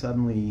is like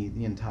suddenly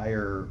the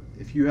entire,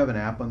 if you have an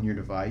app on your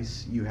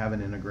device, you have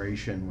an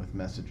integration with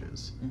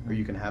messages, or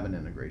you can have an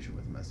integration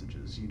with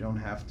messages. You don't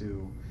have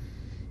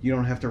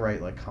to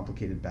write like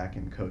complicated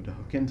backend code to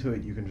hook into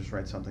it. You can just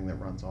write something that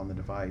runs on the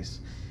device.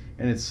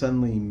 And it's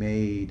suddenly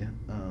made,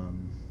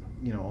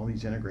 all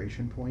these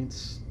integration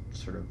points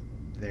sort of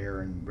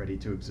there and ready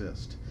to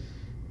exist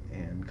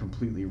and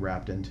completely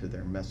wrapped into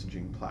their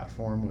messaging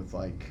platform with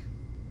like,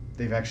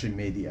 they've actually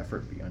made the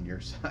effort be on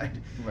your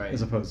side, right,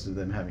 as opposed to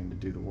them having to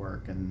do the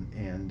work.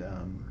 And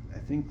I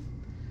think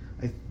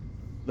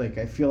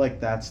I feel like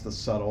that's the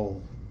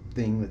subtle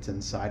thing that's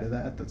inside of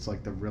that. That's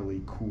like the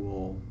really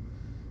cool,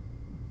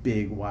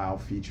 big wow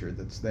feature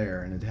that's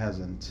there, and it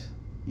hasn't.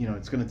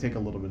 It's going to take a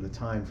little bit of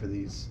time for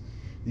these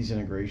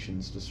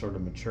integrations to sort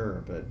of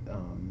mature, but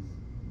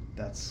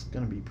that's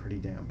going to be pretty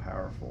damn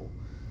powerful.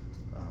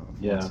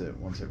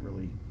 Once it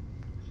really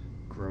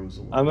grows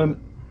a little bit.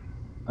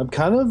 I'm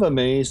kind of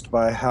amazed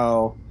by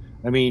how,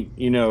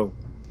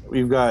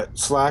 we've got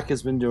Slack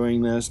has been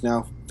doing this,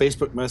 now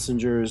Facebook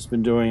Messenger has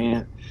been doing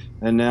it,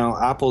 and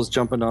now Apple's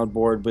jumping on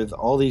board with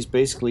all these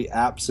basically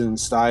apps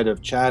inside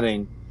of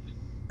chatting.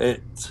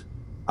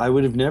 I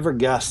would have never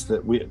guessed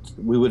that we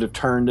would have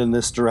turned in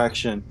this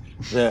direction,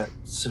 that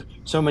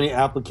so many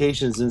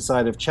applications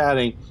inside of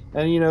chatting,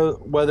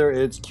 and whether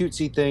it's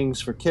cutesy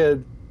things for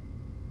kids.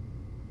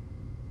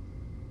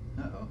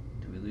 Uh-oh,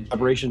 did we lose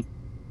collaboration.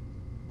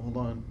 Hold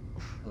on.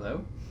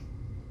 Hello?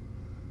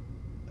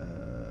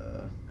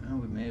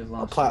 We may have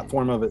lost a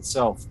platform of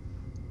itself.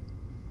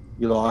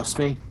 You lost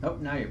me? Oh,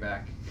 now you're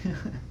back.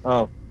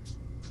 Oh.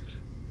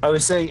 I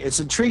was saying it's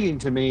intriguing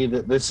to me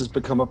that this has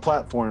become a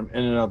platform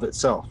in and of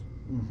itself.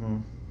 Mm-hmm.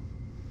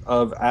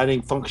 Of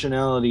adding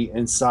functionality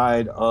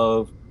inside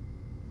of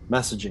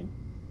messaging.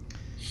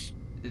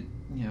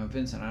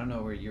 Vincent, I don't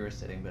know where you were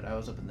sitting, but I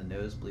was up in the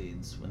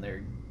nosebleeds when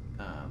they're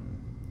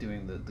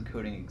doing the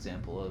coding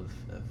example of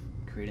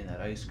creating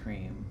that ice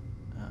cream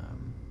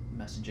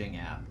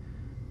messaging app.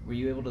 Were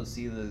you able to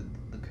see the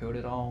code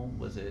at all?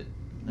 Was it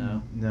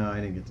no? No, I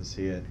didn't get to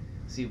see it.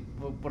 See,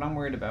 what I'm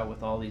worried about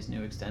with all these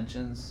new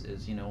extensions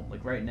is,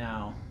 like right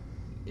now,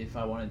 if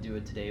I want to do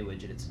a today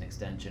widget, it's an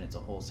extension, it's a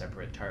whole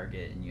separate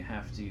target, and you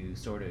have to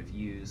sort of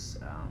use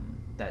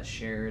that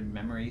shared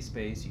memory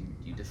space.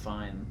 You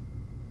define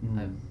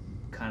a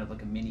kind of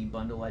like a mini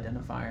bundle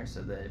identifier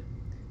so that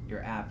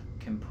your app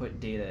can put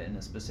data in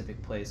a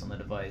specific place on the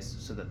device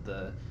so that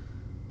the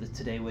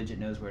today widget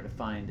knows where to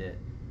find it.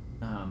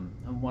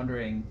 I'm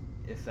wondering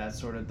if that's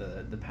sort of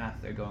the path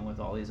they're going with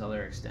all these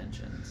other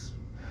extensions.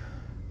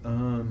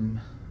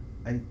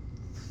 I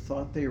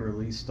thought they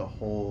released a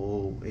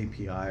whole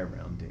API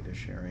around data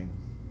sharing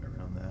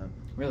around that.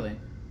 Really?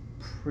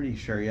 Pretty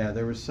sure, yeah.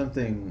 There was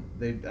something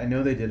I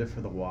know they did it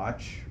for the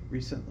watch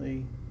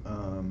recently.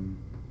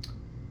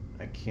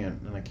 I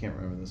can't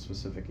remember the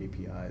specific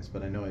APIs,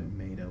 but I know it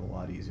made it a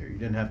lot easier. You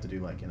didn't have to do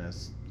like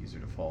NS user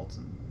defaults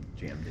and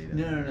jam data.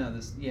 No.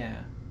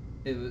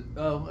 It was.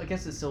 Oh, I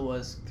guess it still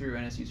was through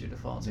NS user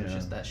defaults. It was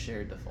just that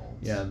shared default.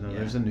 Yeah, no.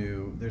 There's a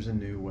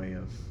new way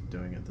of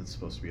doing it that's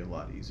supposed to be a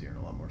lot easier and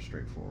a lot more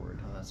straightforward.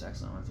 Oh, that's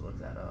excellent. I'll have to look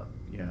that up.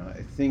 Yeah,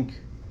 I think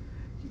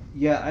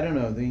Yeah, I don't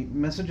know. The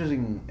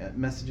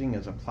messaging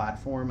as a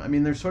platform. I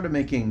mean, they're sort of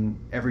making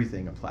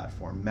everything a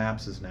platform.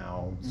 Maps is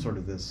now sort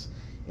of this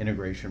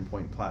integration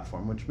point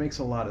platform, which makes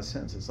a lot of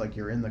sense. It's like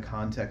you're in the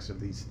context of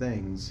these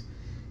things.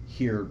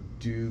 Here,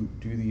 do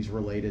these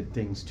related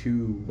things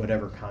to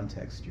whatever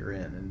context you're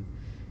in,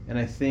 and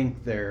I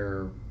think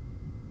they're,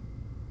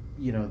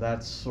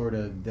 that's sort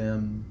of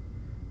them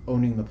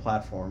owning the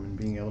platform and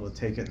being able to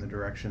take it in the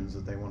directions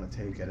that they want to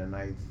take it. And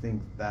I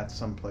think that's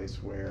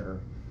someplace where,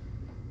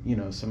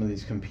 some of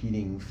these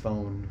competing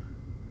phone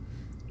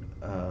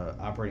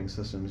operating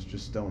systems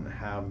just don't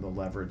have the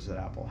leverage that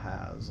Apple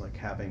has. Like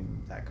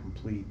having that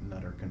complete and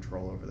utter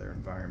control over their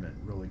environment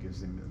really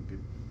gives them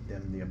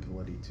the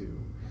ability to,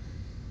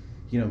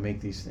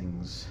 make these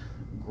things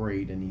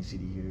great and easy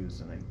to use.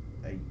 And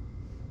I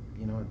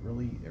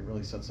it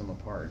really sets them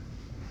apart.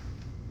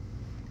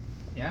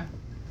 Yeah,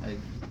 I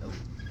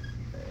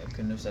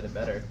couldn't have said it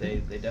better. They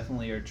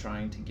definitely are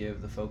trying to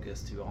give the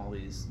focus to all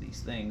these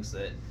things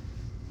that,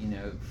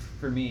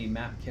 for me,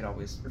 MapKit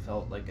always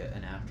felt like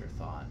an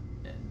afterthought,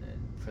 and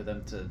for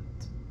them to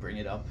bring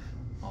it up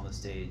on the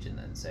stage and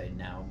then say,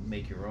 now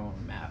make your own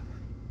map,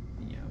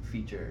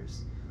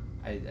 features,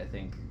 I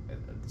think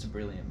it's a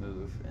brilliant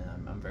move,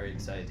 and I'm very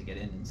excited to get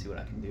in and see what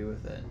I can do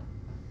with it.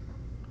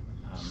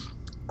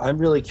 I'm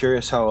really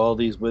curious how all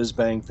these whiz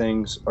bang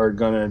things are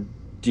going to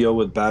deal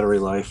with battery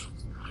life.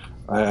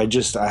 I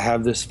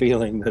have this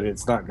feeling that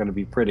it's not going to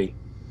be pretty.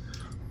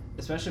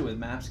 Especially with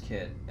Maps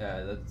Kit,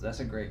 that's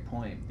a great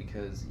point,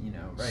 because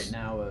right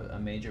now a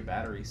major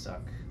battery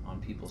suck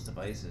on people's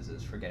devices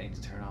is forgetting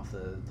to turn off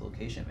the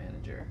location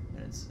manager,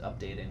 and it's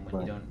updating when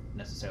Right. you don't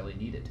necessarily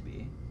need it to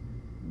be.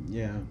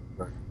 Yeah.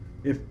 Right.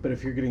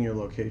 If you're getting your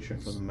location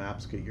from the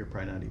Maps kit, you're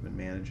probably not even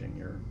managing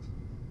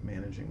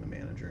the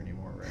manager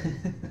anymore,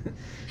 right?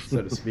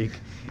 So to speak.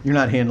 You're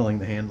not handling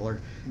the handler.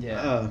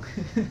 Yeah.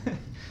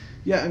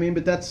 Yeah, I mean,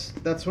 but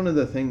that's one of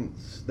the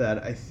things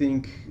that I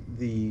think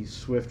the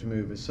Swift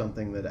move is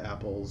something that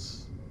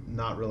Apple's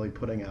not really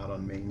putting out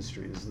on Main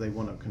Street. Is they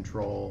want to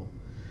control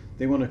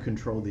the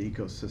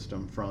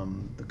ecosystem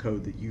from the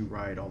code that you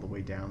write all the way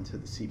down to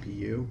the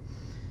CPU.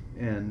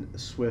 And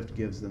Swift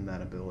gives them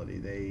that ability.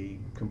 They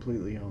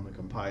completely own the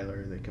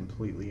compiler, they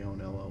completely own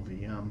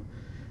LLVM,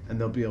 and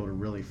they'll be able to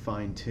really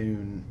fine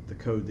tune the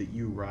code that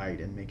you write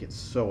and make it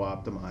so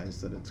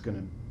optimized that it's going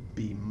to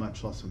be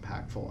much less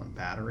impactful on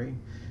battery.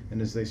 And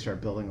as they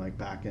start building like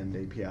back-end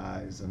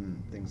APIs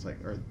and things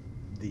like, or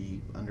the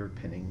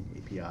underpinning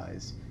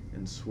APIs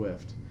in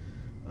Swift,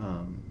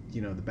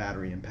 the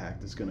battery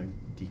impact is going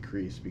to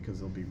decrease because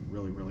they'll be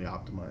really, really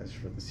optimized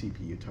for the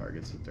CPU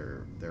targets that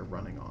they're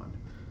running on.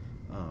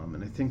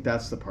 And I think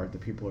that's the part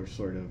that people are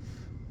sort of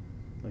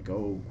like,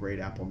 oh, great,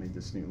 Apple made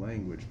this new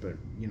language, but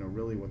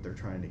really what they're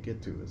trying to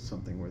get to is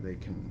something where they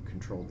can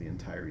control the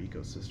entire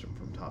ecosystem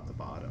from top to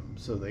bottom.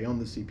 So they own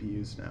the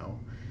CPUs now,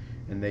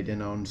 and they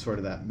didn't own sort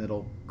of that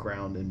middle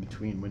ground in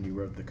between when you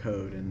wrote the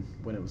code and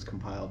when it was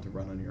compiled to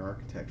run on your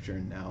architecture.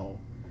 And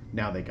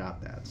now they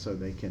got that, so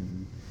they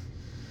can,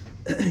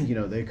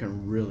 they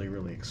can really,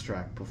 really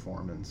extract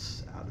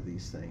performance out of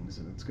these things,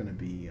 and it's going to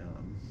be.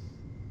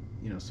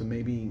 So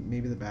maybe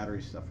the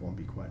battery stuff won't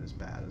be quite as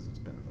bad as it's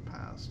been in the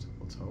past.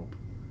 Let's hope.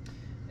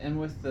 And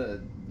with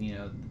the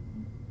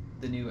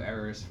new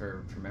errors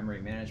for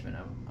memory management,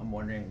 I'm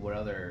wondering what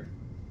other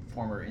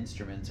former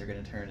instruments are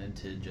going to turn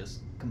into just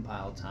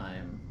compile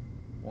time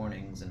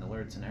warnings and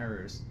alerts and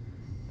errors,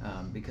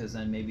 because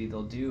then maybe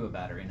they'll do a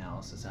battery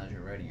analysis as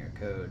you're writing your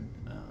code,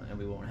 and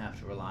we won't have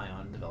to rely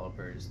on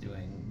developers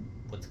doing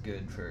what's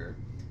good for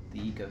the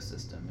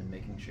ecosystem and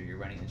making sure you're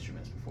running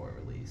instruments before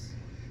release.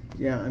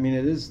 Yeah, I mean,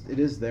 it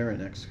is there in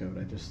Xcode.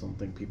 I just don't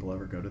think people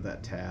ever go to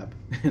that tab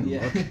and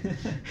look.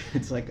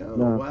 It's like, oh,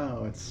 No.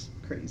 wow, it's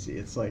crazy.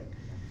 It's like,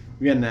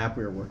 we had an app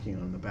we were working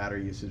on. The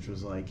battery usage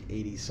was like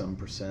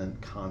 80-some%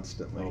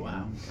 constantly. Oh,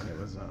 wow. And it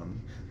was,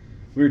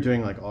 we were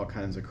doing like all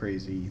kinds of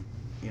crazy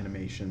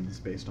animations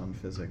based on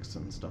physics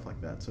and stuff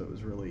like that. So it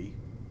was really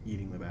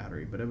eating the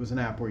battery. But it was an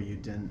app where you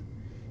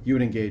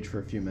would engage for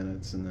a few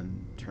minutes and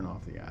then turn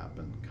off the app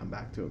and come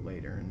back to it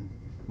later. And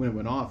when it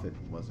went off, it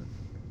wasn't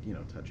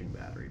touching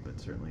battery, but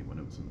certainly when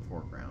it was in the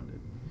foreground,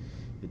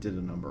 it did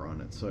a number on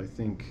it. So I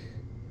think,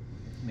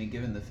 I mean,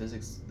 given the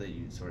physics that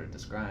you sort of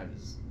described,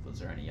 was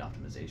there any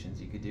optimizations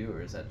you could do,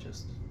 or is that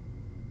just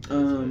what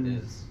it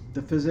is?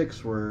 the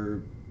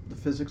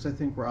physics I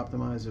think were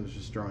optimized. It was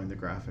just drawing the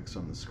graphics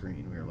on the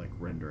screen. We were like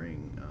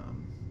rendering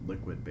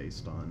liquid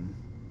based on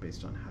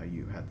how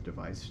you had the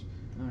device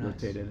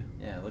rotated.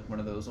 Yeah, like one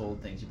of those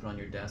old things you put on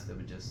your desk that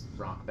would just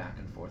rock back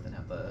and forth and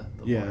have the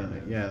Yeah, water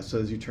move. yeah. So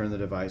as you turn the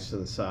device to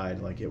the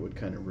side, like it would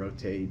kind of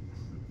rotate,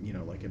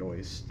 like it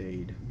always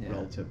stayed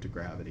relative to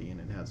gravity, and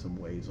it had some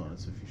waves on it.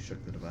 So if you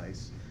shook the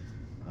device,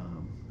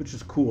 which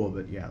is cool,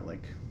 but yeah,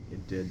 like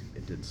it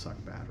did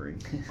suck battery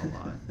a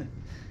lot.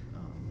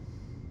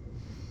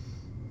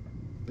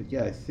 But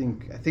yeah, I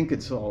think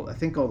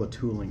all the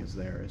tooling is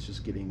there. It's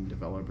just getting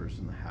developers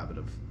in the habit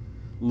of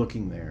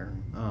looking there.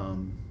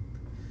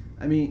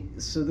 I mean,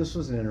 so this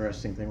was an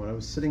interesting thing. When I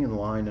was sitting in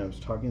line, I was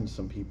talking to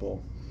some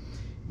people,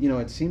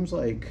 it seems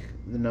like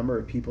the number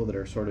of people that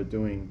are sort of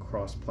doing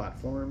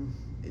cross-platform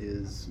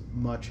is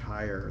much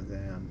higher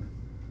than,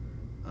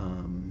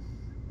 um,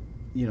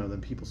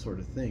 than people sort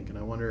of think. And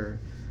I wonder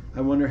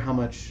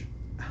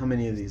how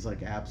many of these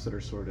like apps that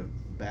are sort of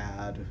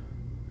bad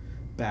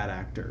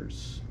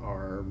actors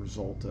are a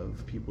result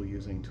of people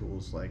using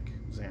tools like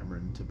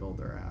Xamarin to build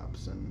their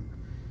apps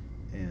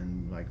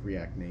and like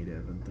React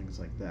Native and things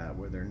like that,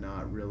 where they're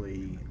not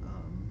really,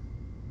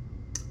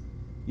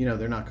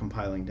 they're not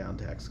compiling down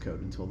to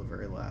Xcode until the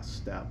very last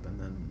step, and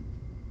then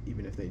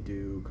even if they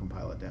do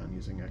compile it down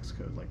using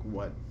Xcode, like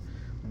what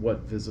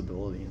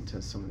visibility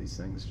into some of these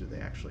things do they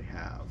actually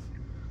have?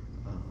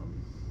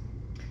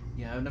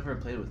 Yeah, I've never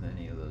played with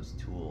any of those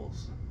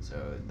tools, so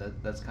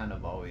that's kind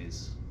of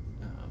always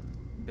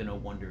been a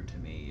wonder to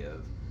me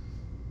of,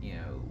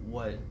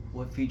 what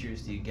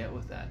features do you get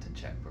with that to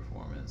check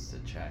performance, to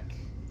check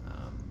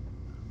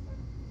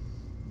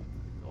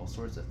all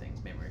sorts of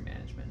things, memory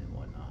management and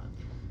whatnot.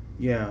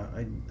 Yeah,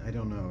 I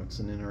don't know. It's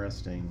an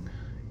interesting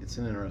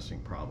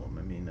problem.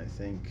 I mean, I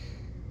think,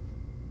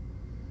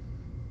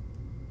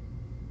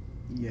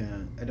 yeah,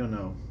 I don't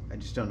know. I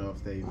just don't know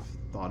if they've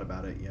thought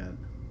about it yet.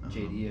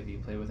 JD, have you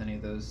played with any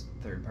of those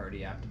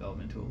third-party app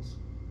development tools?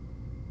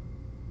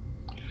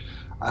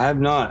 I have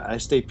not. I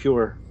stay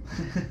pure.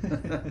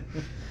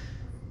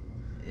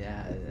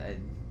 Yeah,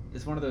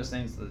 it's one of those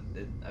things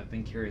that I've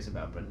been curious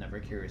about, but never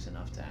curious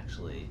enough to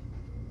actually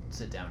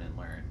sit down and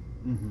learn.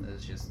 Mm-hmm.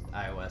 It's just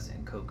iOS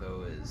and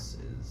Cocoa is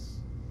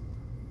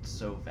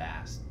so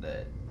vast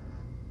that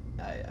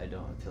I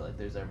don't feel like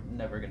there's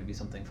never going to be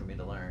something for me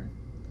to learn.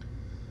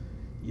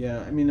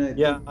 Yeah, I mean,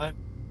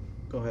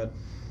 go ahead.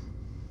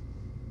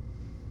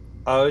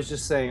 I was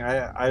just saying,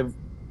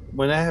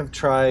 when I have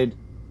tried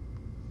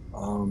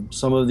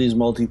some of these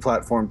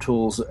multi-platform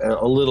tools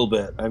a little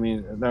bit. I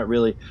mean, not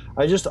really.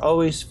 I just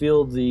always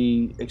feel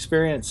the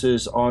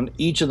experiences on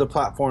each of the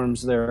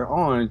platforms they're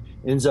on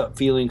ends up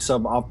feeling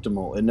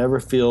suboptimal. It never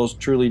feels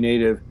truly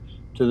native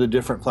to the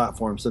different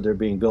platforms that they're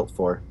being built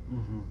for.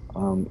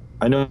 Mm-hmm.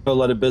 I know a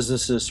lot of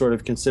businesses sort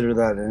of consider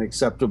that an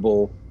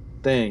acceptable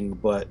thing,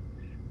 but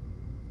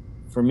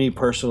for me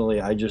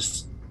personally, I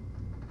don't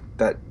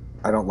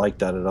like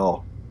that at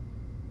all.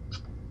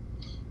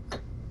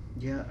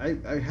 Yeah,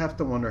 I have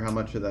to wonder how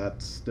much of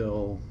that's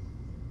still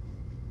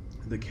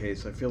the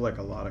case. I feel like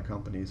a lot of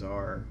companies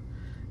are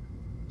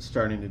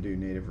starting to do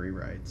native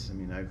rewrites. I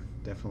mean, I've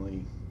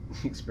definitely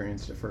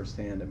experienced it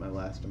firsthand at my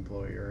last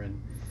employer, and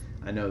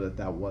I know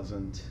that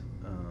wasn't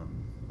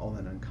all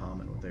that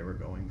uncommon what they were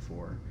going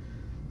for.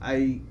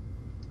 I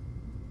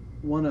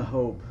want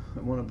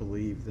to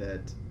believe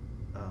that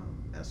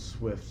as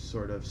Swift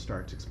sort of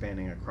starts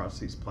expanding across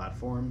these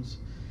platforms,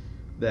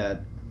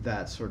 that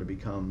sort of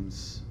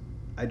becomes.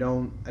 I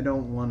don't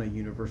want a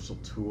universal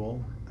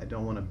tool. I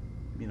don't want to,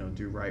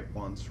 do write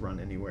once, run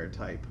anywhere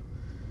type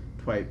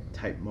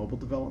mobile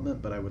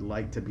development. But I would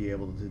like to be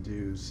able to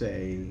do,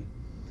 say,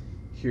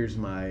 here's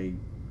my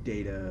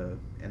data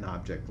and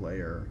object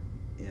layer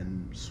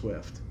in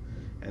Swift,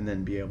 and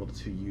then be able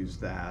to use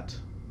that,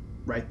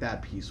 write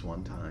that piece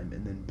one time,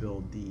 and then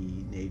build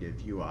the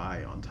native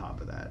UI on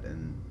top of that,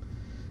 and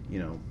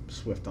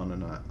Swift on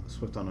an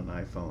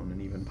iPhone,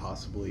 and even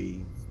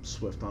possibly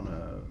Swift on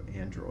a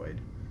Android.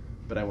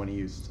 But I want to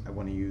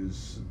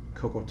use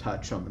Cocoa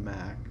Touch on the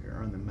Mac,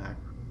 or on the Mac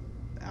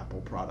Apple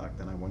product,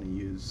 and I want to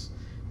use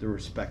the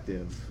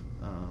respective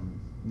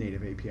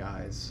native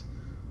APIs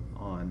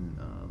on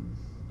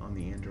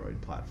the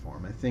Android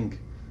platform. I think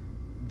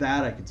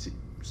that I could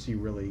see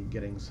really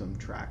getting some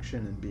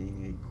traction and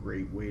being a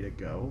great way to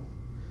go.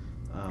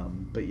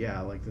 But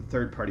yeah, like the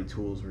third-party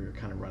tools where you're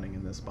kind of running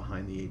in this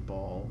behind the eight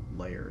ball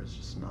layer is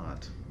just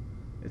not.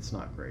 It's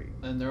not great.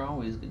 And they're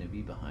always going to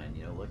be behind.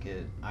 Look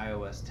at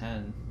iOS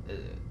 10.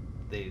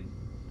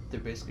 They're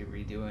basically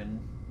redoing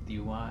the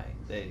UI.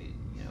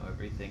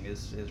 Everything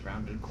is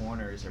rounded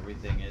corners.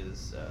 Everything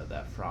is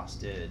that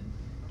frosted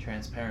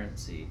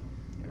transparency.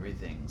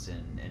 Everything's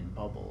in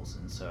bubbles.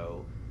 And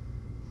so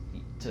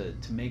to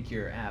make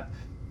your app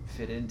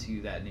fit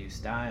into that new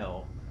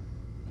style,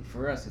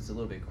 for us it's a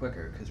little bit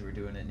quicker because we're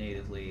doing it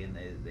natively, and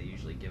they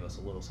usually give us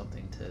a little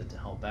something to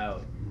help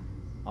out.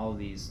 All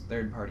these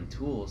third-party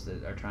tools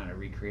that are trying to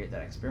recreate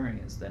that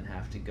experience then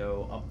have to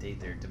go update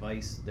their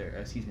device,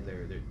 their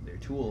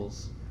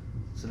tools,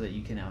 so that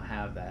you can now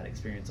have that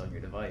experience on your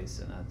device.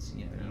 And that's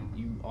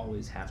you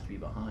always have to be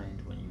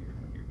behind when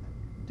you're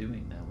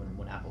doing that,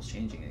 when Apple's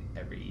changing it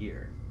every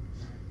year.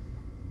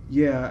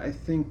 Yeah, I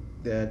think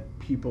that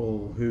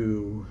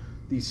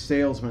these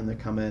salesmen that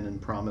come in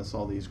and promise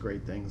all these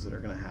great things that are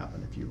going to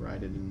happen if you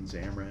write it in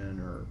Xamarin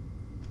or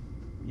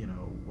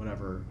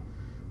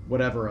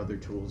whatever other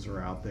tools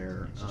are out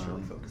there. It's just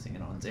really focusing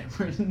it on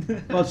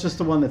Xamarin. Well, it's just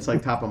the one that's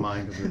like top of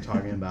mind because we were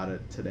talking about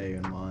it today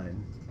in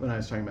line when I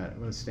was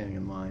standing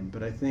in line.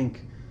 But I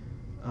think,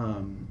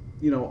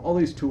 all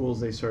these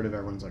tools,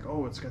 everyone's like,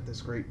 oh, it's got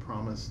this great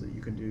promise that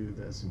you can do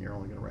this and you're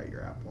only going to write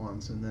your app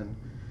once. And then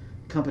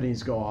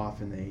companies go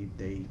off and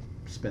they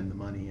spend the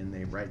money and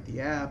they write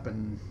the app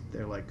and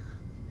they're like,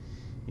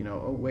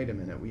 oh, wait a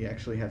minute, we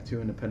actually have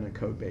two independent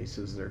code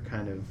bases that are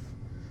kind of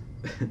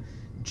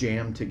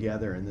jammed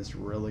together in this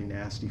really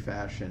nasty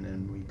fashion,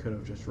 and we could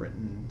have just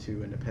written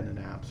two independent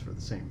apps for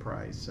the same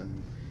price.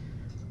 And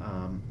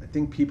I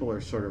think people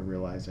are sort of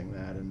realizing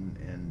that,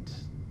 and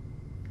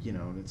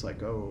it's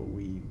like, oh,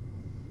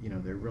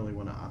 they really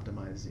want to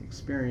optimize the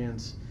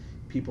experience.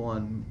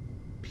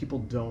 People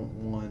don't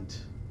want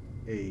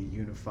a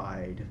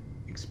unified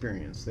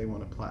experience. They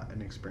want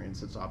an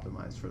experience that's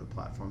optimized for the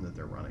platform that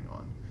they're running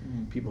on.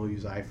 Mm-hmm. People who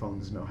use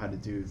iPhones know how to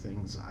do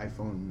things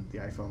the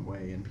iPhone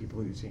way, and people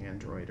who use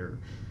Android are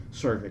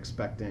sort of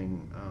expecting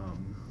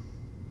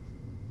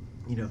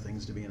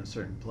things to be in a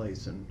certain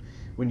place. And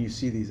when you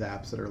see these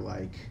apps that are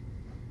like,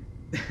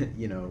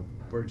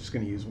 we're just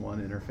going to use one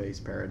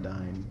interface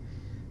paradigm,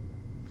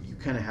 you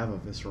kind of have a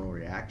visceral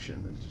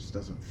reaction that just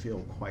doesn't feel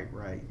quite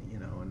right,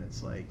 and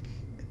it's like,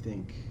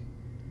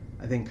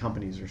 I think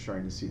companies are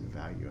starting to see the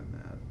value in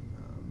that,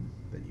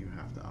 that you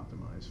have to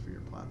optimize for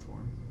your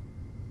platform.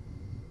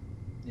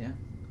 Yeah.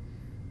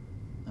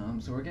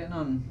 So we're getting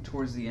on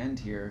towards the end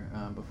here.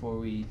 Before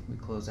we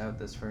close out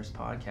this first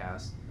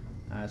podcast,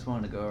 I just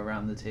wanted to go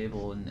around the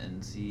table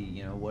and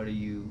see, what are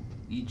you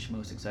each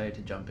most excited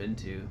to jump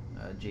into?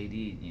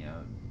 JD,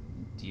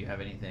 do you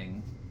have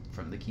anything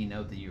from the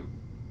keynote that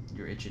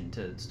you're itching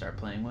to start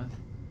playing with?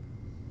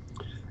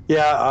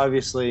 Yeah,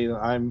 obviously,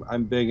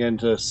 I'm big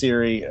into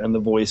Siri and the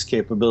voice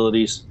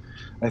capabilities.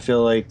 I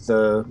feel like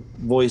the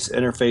voice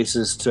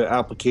interfaces to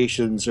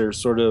applications are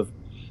sort of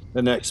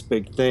the next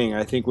big thing.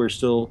 I think we're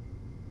still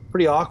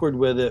pretty awkward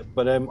with it,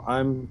 but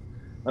I'm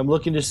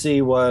looking to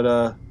see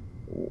what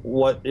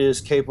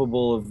is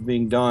capable of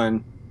being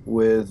done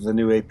with the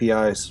new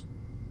APIs.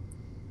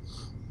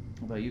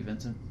 What about you,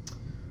 Vincent?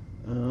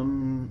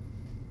 I'm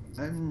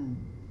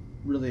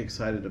really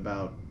excited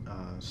about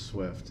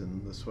Swift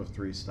and the Swift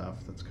 3 stuff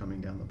that's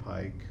coming down the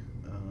pike.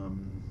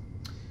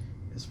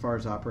 As far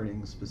as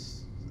operating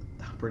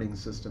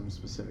system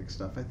specific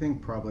stuff, I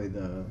think probably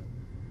the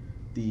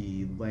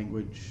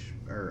language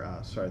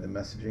the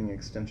messaging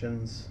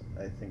extensions.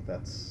 I think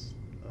that's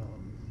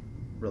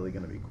really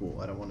going to be cool.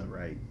 I don't want to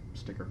write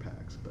sticker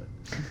packs, but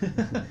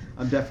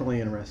I'm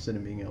definitely interested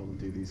in being able to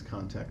do these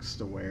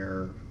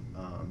context-aware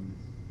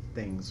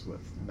things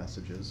with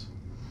messages.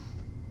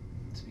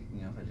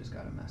 Speaking of, I just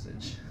got a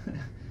message.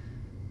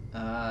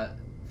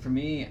 For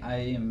me,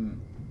 I've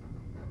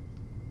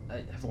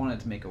wanted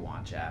to make a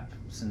watch app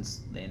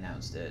since they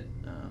announced it.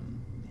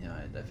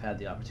 I've had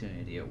the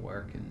opportunity at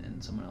work,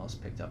 and someone else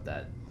picked up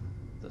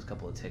those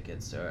couple of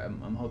tickets. So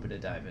I'm hoping to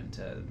dive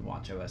into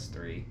watchOS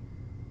 3.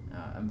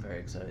 I'm very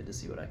excited to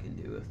see what I can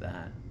do with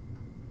that.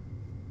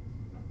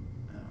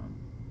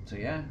 So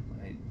yeah,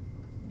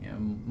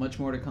 much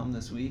more to come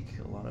this week.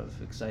 A lot of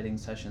exciting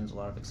sessions, a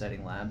lot of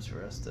exciting labs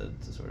for us to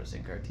sort of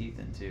sink our teeth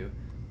into.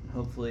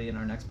 Hopefully in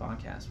our next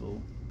podcast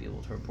we'll be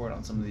able to report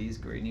on some of these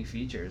great new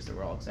features that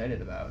we're all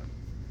excited about.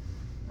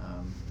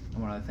 I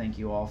want to thank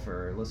you all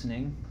for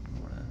listening. I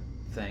want to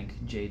thank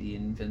JD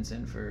and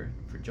Vincent for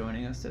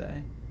joining us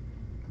today.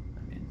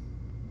 I mean,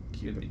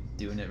 you'll be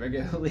doing it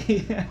regularly.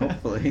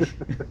 Hopefully.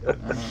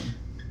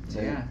 So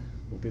yeah.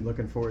 We'll be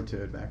looking forward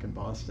to it back in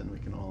Boston. We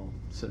can all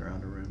sit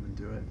around a room and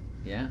do it.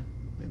 Yeah.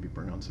 Maybe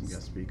bring on some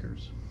guest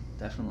speakers.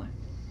 Definitely.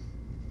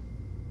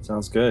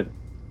 Sounds good.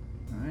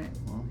 All right.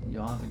 Well,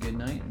 y'all have a good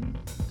night, and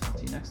talk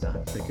to you next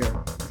time. Take care.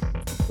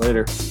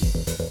 Later.